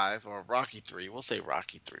 5 or Rocky 3. We'll say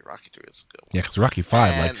Rocky 3. Rocky 3 is a good one. Yeah, because Rocky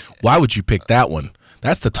 5, like, And why would you pick that one?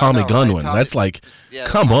 That's the I Tommy know, Gunn right? one. Tommy, That's like, yeah, the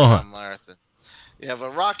come Tommy on. Gunn Larson. Yeah,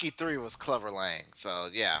 but Rocky 3 was Clever Lang. So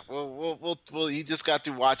yeah, we'll he just got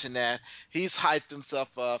through watching that. He's hyped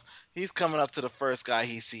himself up. He's coming up to the first guy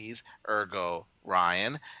he sees, ergo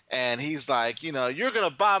Ryan, and he's like, "You're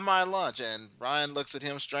gonna buy my lunch." And Ryan looks at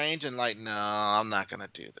him strange and like, "No, I'm not gonna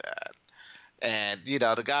do that." And the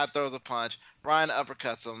guy throws a punch. Ryan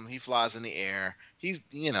uppercuts him. He flies in the air. It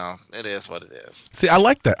is what it is. See, I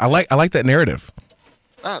like that. I like that narrative.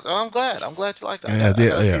 I'm glad. I'm glad you like that. Yeah, I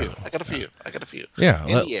got a yeah. few. I got a few. Yeah,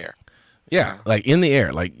 In the air. yeah, like in the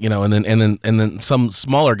air, like, and then some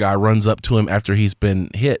smaller guy runs up to him after he's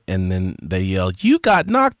been hit, and then they yell, "You got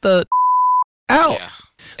knocked the out!" Yeah.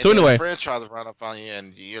 So And then anyway, his friend tries to run up on you,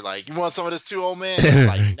 and you're like, "You want some of this too, old man?" He's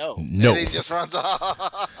like, "No." No. And he just runs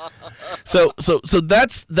off. so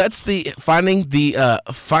that's the finding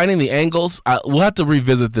the angles. We'll have to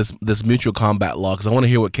revisit this mutual combat law because I want to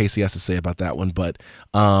hear what Casey has to say about that one. But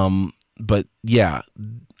yeah,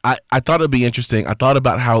 I thought it'd be interesting. I thought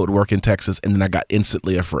about how it would work in Texas, and then I got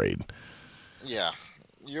instantly afraid. Yeah,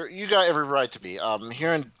 you got every right to be.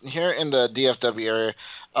 Here in the DFW area,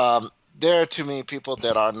 there are too many people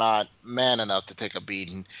that are not man enough to take a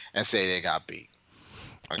beating and say they got beat.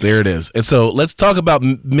 Okay. There it is. And so let's talk about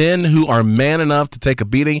men who are man enough to take a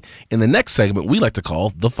beating in the next segment we like to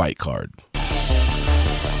call the fight card.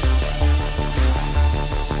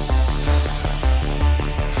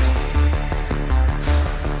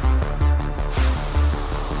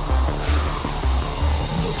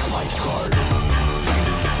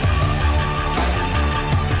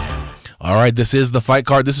 All right, this is the fight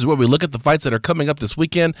card. This is where we look at the fights that are coming up this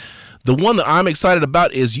weekend. The one that I'm excited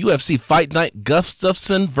about is UFC Fight Night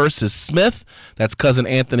Gustafsson versus Smith. That's cousin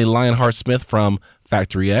Anthony Lionheart Smith from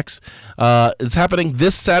Factory X. It's happening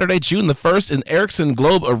this Saturday, June the 1st in Ericsson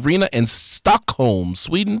Globe Arena in Stockholm,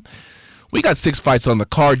 Sweden. We got 6 fights on the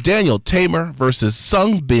card. Daniel Tamer versus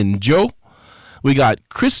Sung Bin Jo. We got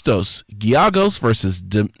Christos Giagos versus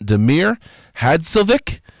Damir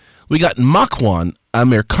Hadzovic. We got Makwan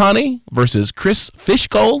Amirkhani versus Chris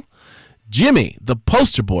Fishgoal. Jimmy, the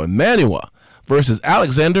poster boy, Manua versus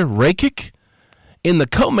Alexander Rakic. In the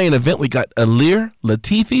co-main event, we got Ilir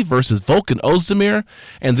Latifi versus Volkan Ozdemir.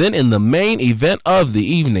 And then in the main event of the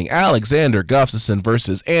evening, Alexander Gustafsson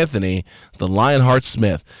versus Anthony, the Lionheart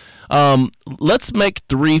Smith. Let's make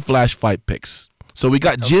 3 flash fight picks. So we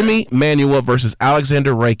got Jimmy Manua versus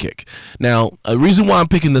Alexander Rakic. Now, a reason why I'm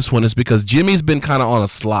picking this one is because Jimmy's been kind of on a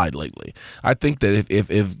slide lately. I think that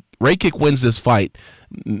if Rakic wins this fight,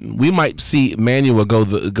 we might see Manua go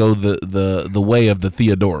the way of the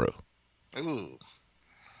Theodoro. Ooh.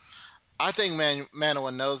 I think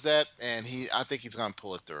Manua knows that, and I think he's going to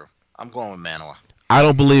pull it through. I'm going with Manua. I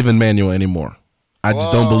don't believe in Manua anymore. I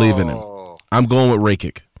just don't believe in him. I'm going with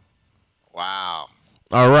Rakic. Wow.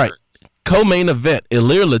 All right. Co-main event,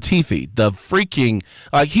 Ilir Latifi, the freaking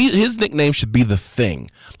his nickname should be The Thing.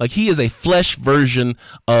 Like, he is a flesh version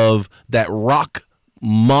of that rock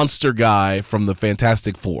monster guy from the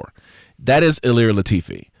Fantastic Four. That is Ilir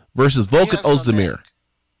Latifi versus Volkan Ozdemir.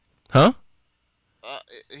 Huh?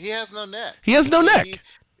 He has no neck. He has no neck.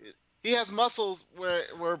 He has muscles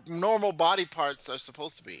where normal body parts are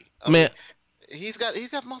supposed to be. I Man, mean, he's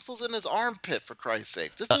got muscles in his armpit, for Christ's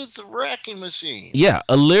sake. This dude's a wrecking machine. Yeah,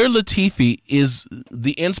 Ilir Latifi is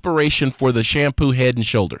the inspiration for the shampoo Head and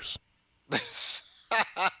Shoulders. Because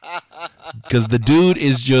the dude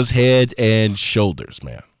is just head and shoulders,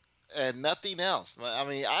 man. And nothing else. I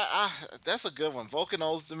mean, I that's a good one. Volkan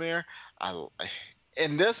Ozdemir.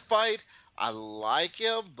 In this fight, I like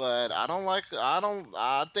him, but I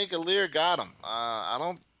think Ilir got him.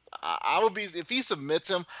 I would be if he submits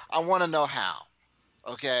him. I want to know how.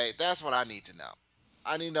 Okay, that's what I need to know.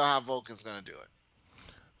 I need to know how Vulcan's gonna do it.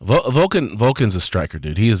 Vulcan's a striker,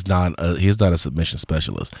 dude. He is not a submission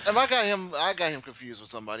specialist. And I got him confused with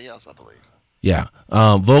somebody else, I believe. Yeah,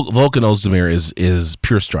 Vulcan Ozdemir is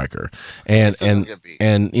pure striker, and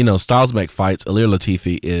Styles make fights. Ilir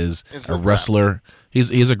Latifi is a wrestler. He's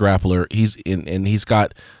a grappler. He's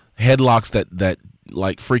got headlocks that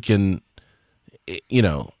like freaking,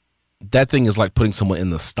 that thing is like putting someone in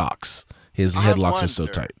the stocks. His headlocks are so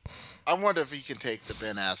tight. I wonder if he can take the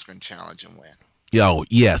Ben Askren challenge and win. Yo,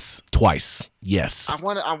 yes, twice, yes.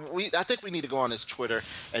 I think we need to go on his Twitter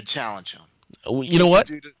and challenge him. You know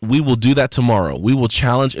what? We will do that tomorrow. We will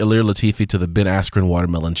challenge Ilir Latifi to the Ben Askren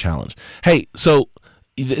Watermelon Challenge. Hey, so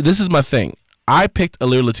this is my thing. I picked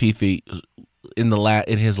Ilir Latifi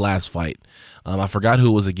in his last fight. I forgot who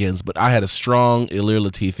it was against, but I had a strong Ilir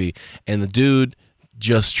Latifi, and the dude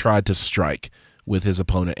just tried to strike with his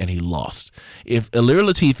opponent, and he lost. If Ilir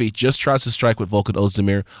Latifi just tries to strike with Vulcan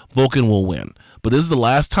Ozdemir, Vulcan will win. But this is the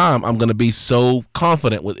last time I'm going to be so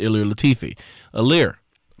confident with Ilir Latifi. Ilir,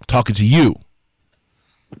 I'm talking to you.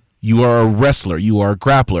 You are a wrestler. You are a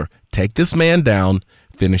grappler. Take this man down.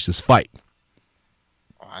 Finish this fight.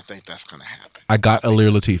 Oh, I think that's going to happen. I got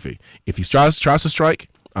Ilir Latifi. If he tries to strike,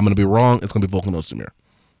 I'm going to be wrong. It's going to be Vulcan Ozdemir.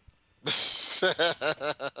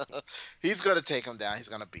 He's going to take him down. He's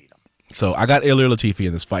going to beat him. So I got Ilir Latifi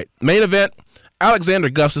in this fight. Main event, Alexander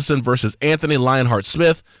Gustafsson versus Anthony Lionheart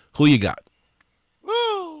Smith. Who you got?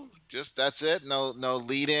 Woo! Just that's it. No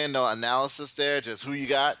lead in, no analysis there. Just who you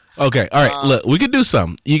got. Okay, all right. Look, we could do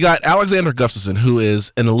some. You got Alexander Gustafsson, who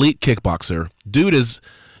is an elite kickboxer. Dude is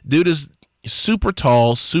super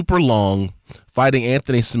tall, super long, fighting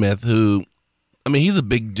Anthony Smith, who, I mean, he's a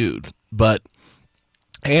big dude, but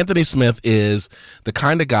Anthony Smith is the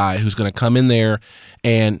kind of guy who's going to come in there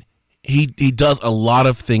and he does a lot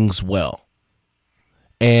of things well.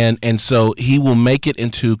 And so he will make it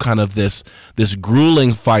into kind of this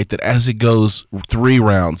grueling fight that as it goes 3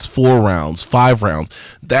 rounds, 4 rounds, 5 rounds,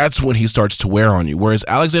 that's when he starts to wear on you. Whereas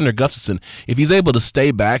Alexander Gustafsson, if he's able to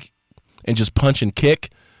stay back and just punch and kick,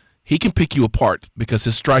 he can pick you apart because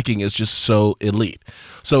his striking is just so elite.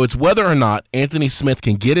 So it's whether or not Anthony Smith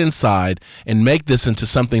can get inside and make this into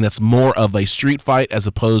something that's more of a street fight as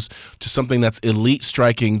opposed to something that's elite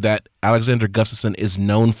striking that Alexander Gustafsson is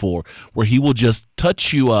known for, where he will just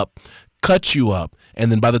touch you up, cut you up,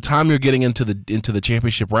 and then by the time you're getting into the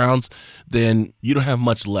championship rounds, then you don't have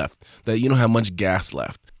much left. That you don't have much gas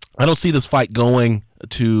left. I don't see this fight going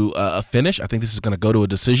to a finish. I think this is going to go to a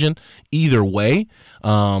decision either way.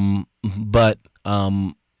 But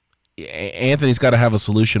Anthony's got to have a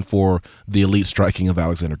solution for the elite striking of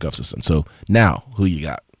Alexander Gustafsson. So now, who you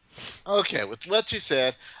got? Okay, with what you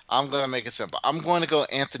said, I'm going to make it simple. I'm going to go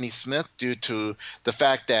Anthony Smith due to the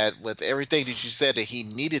fact that with everything that you said that he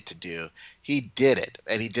needed to do, he did it,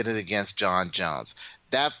 and he did it against Jon Jones.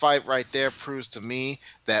 That fight right there proves to me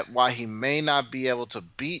that while he may not be able to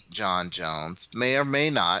beat Jon Jones, may or may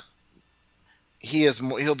not,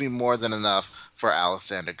 he'll be more than enough for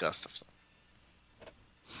Alexander Gustafsson.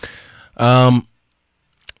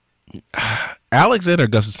 Alexander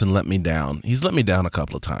Gustafsson let me down. He's let me down a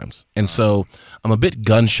couple of times. And so I'm a bit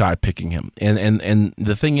gun-shy picking him. And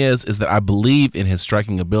the thing is that I believe in his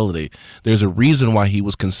striking ability. There's a reason why he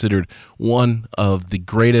was considered one of the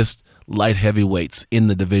greatest light heavyweights in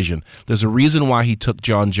the division. There's a reason why he took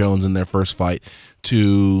Jon Jones in their first fight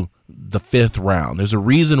to the 5th round. There's a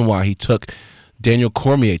reason why he took Daniel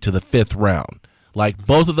Cormier to the 5th round. Like,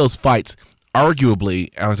 both of those fights, arguably,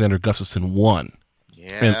 Alexander Gustafsson won.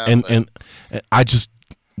 Yeah. And I just,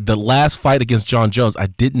 the last fight against Jon Jones, I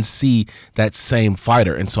didn't see that same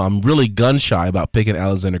fighter. And so I'm really gun-shy about picking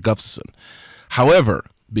Alexander Gustafsson. However,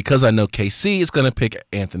 because I know KC is going to pick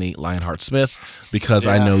Anthony Lionheart Smith, because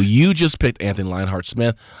I know you just picked Anthony Lionheart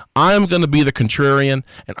Smith, I'm going to be the contrarian,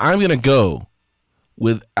 and I'm going to go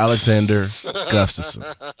with Alexander Gustafsson.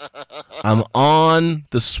 I'm on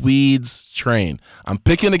the Swedes train. I'm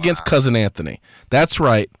picking against Cousin Anthony. That's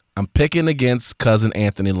right. I'm picking against Cousin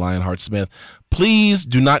Anthony Lionheart Smith. Please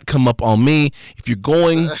do not come up on me. If you're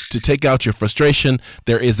going to take out your frustration,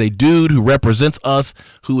 there is a dude who represents us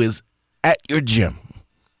who is at your gym.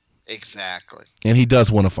 Exactly. And he does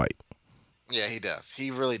want to fight. Yeah, he does. He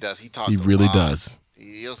really does. He really does.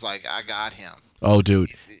 He was like, I got him. Oh, dude.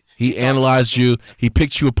 He analyzed you. He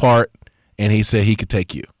picked you apart, and he said he could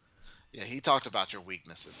take you. Yeah, he talked about your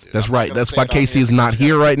weaknesses, dude. That's right. That's why KC is not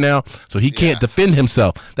here right now, so he can't defend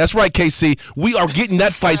himself. That's right, KC. We are getting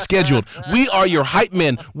that fight scheduled. We are your hype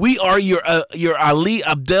men. We are your Ali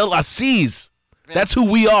Abdelaziz. That's who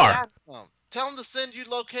we are. Tell him to send you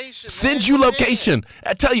location. Send you location.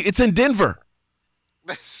 I tell you, it's in Denver.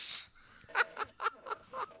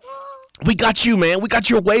 We got you, man. We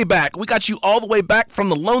got your way back. We got you all the way back from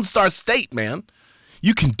the Lone Star State, man.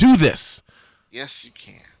 You can do this. Yes, you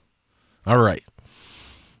can. All right.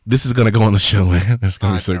 This is going to go on the show, man. It's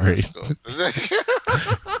going to be so great.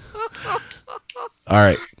 All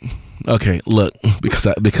right. Okay, look,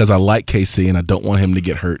 because I like KC and I don't want him to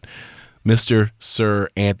get hurt. Mr. Sir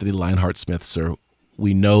Anthony Lionheart Smith, sir,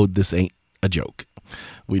 we know this ain't a joke.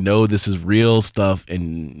 We know this is real stuff,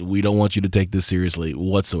 and we don't want you to take this seriously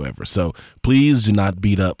whatsoever. So please do not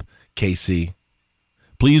beat up KC.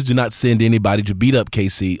 Please do not send anybody to beat up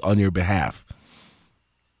KC on your behalf.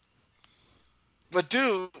 But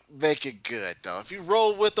do make it good, though. If you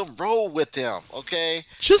roll with them, okay?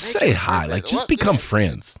 Just say hi. Like, just become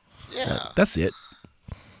friends. Yeah. That's it.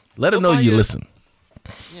 Let him know you listen.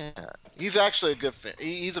 Yeah. He's actually a good fan.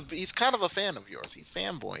 He's kind of a fan of yours. He's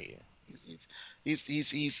fanboying. He's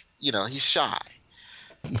he's shy.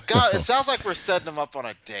 God, it sounds like we're setting him up on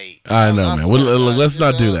a date. I know, man. Let's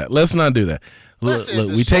not do that. Let's not do that. Look,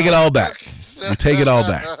 we take it all back. We take it all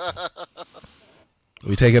back.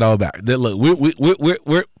 We take it all back. Look,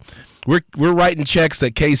 we're writing checks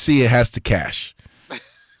that KC has to cash.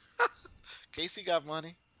 KC got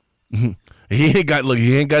money. He ain't got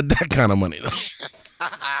that kind of money though.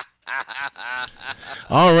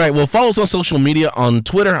 All right. Well, follow us on social media. On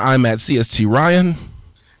Twitter, I'm at CST Ryan.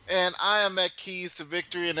 And I am at Keys to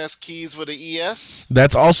Victory, and that's Keys with an ES.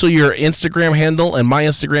 That's also your Instagram handle, and my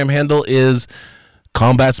Instagram handle is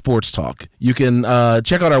Combat Sports Talk. You can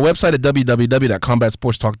check out our website at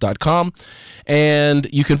www.combatsportstalk.com, and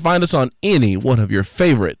you can find us on any one of your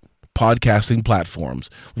favorite podcasting platforms.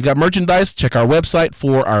 We've got merchandise. Check our website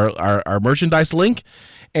for our merchandise link,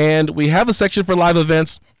 and we have a section for live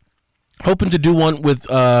events. Hoping to do one with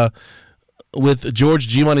George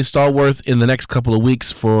G. Money Stallworth in the next couple of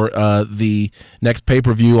weeks for the next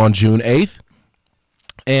pay-per-view on June 8th.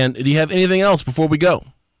 And do you have anything else before we go?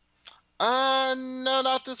 No,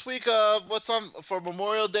 not this week. What's on for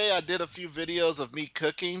Memorial Day? I did a few videos of me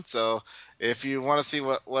cooking. So if you want to see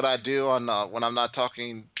what I do on when I'm not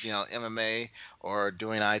talking, MMA or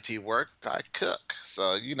doing IT work, I cook.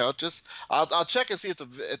 So just I'll check and see if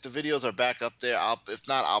the videos are back up there. If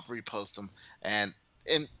not, I'll repost them, and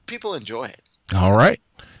people enjoy it. All right,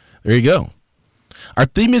 there you go. Our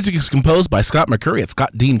theme music is composed by Scott McCurry at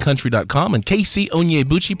scottdeancountry.com, and KC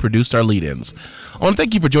Onyebuchi produced our lead-ins. I want to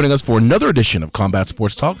thank you for joining us for another edition of Combat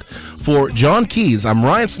Sports Talk. For John Keys, I'm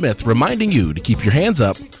Ryan Smith, reminding you to keep your hands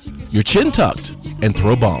up, your chin tucked, and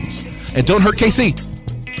throw bombs. And don't hurt KC.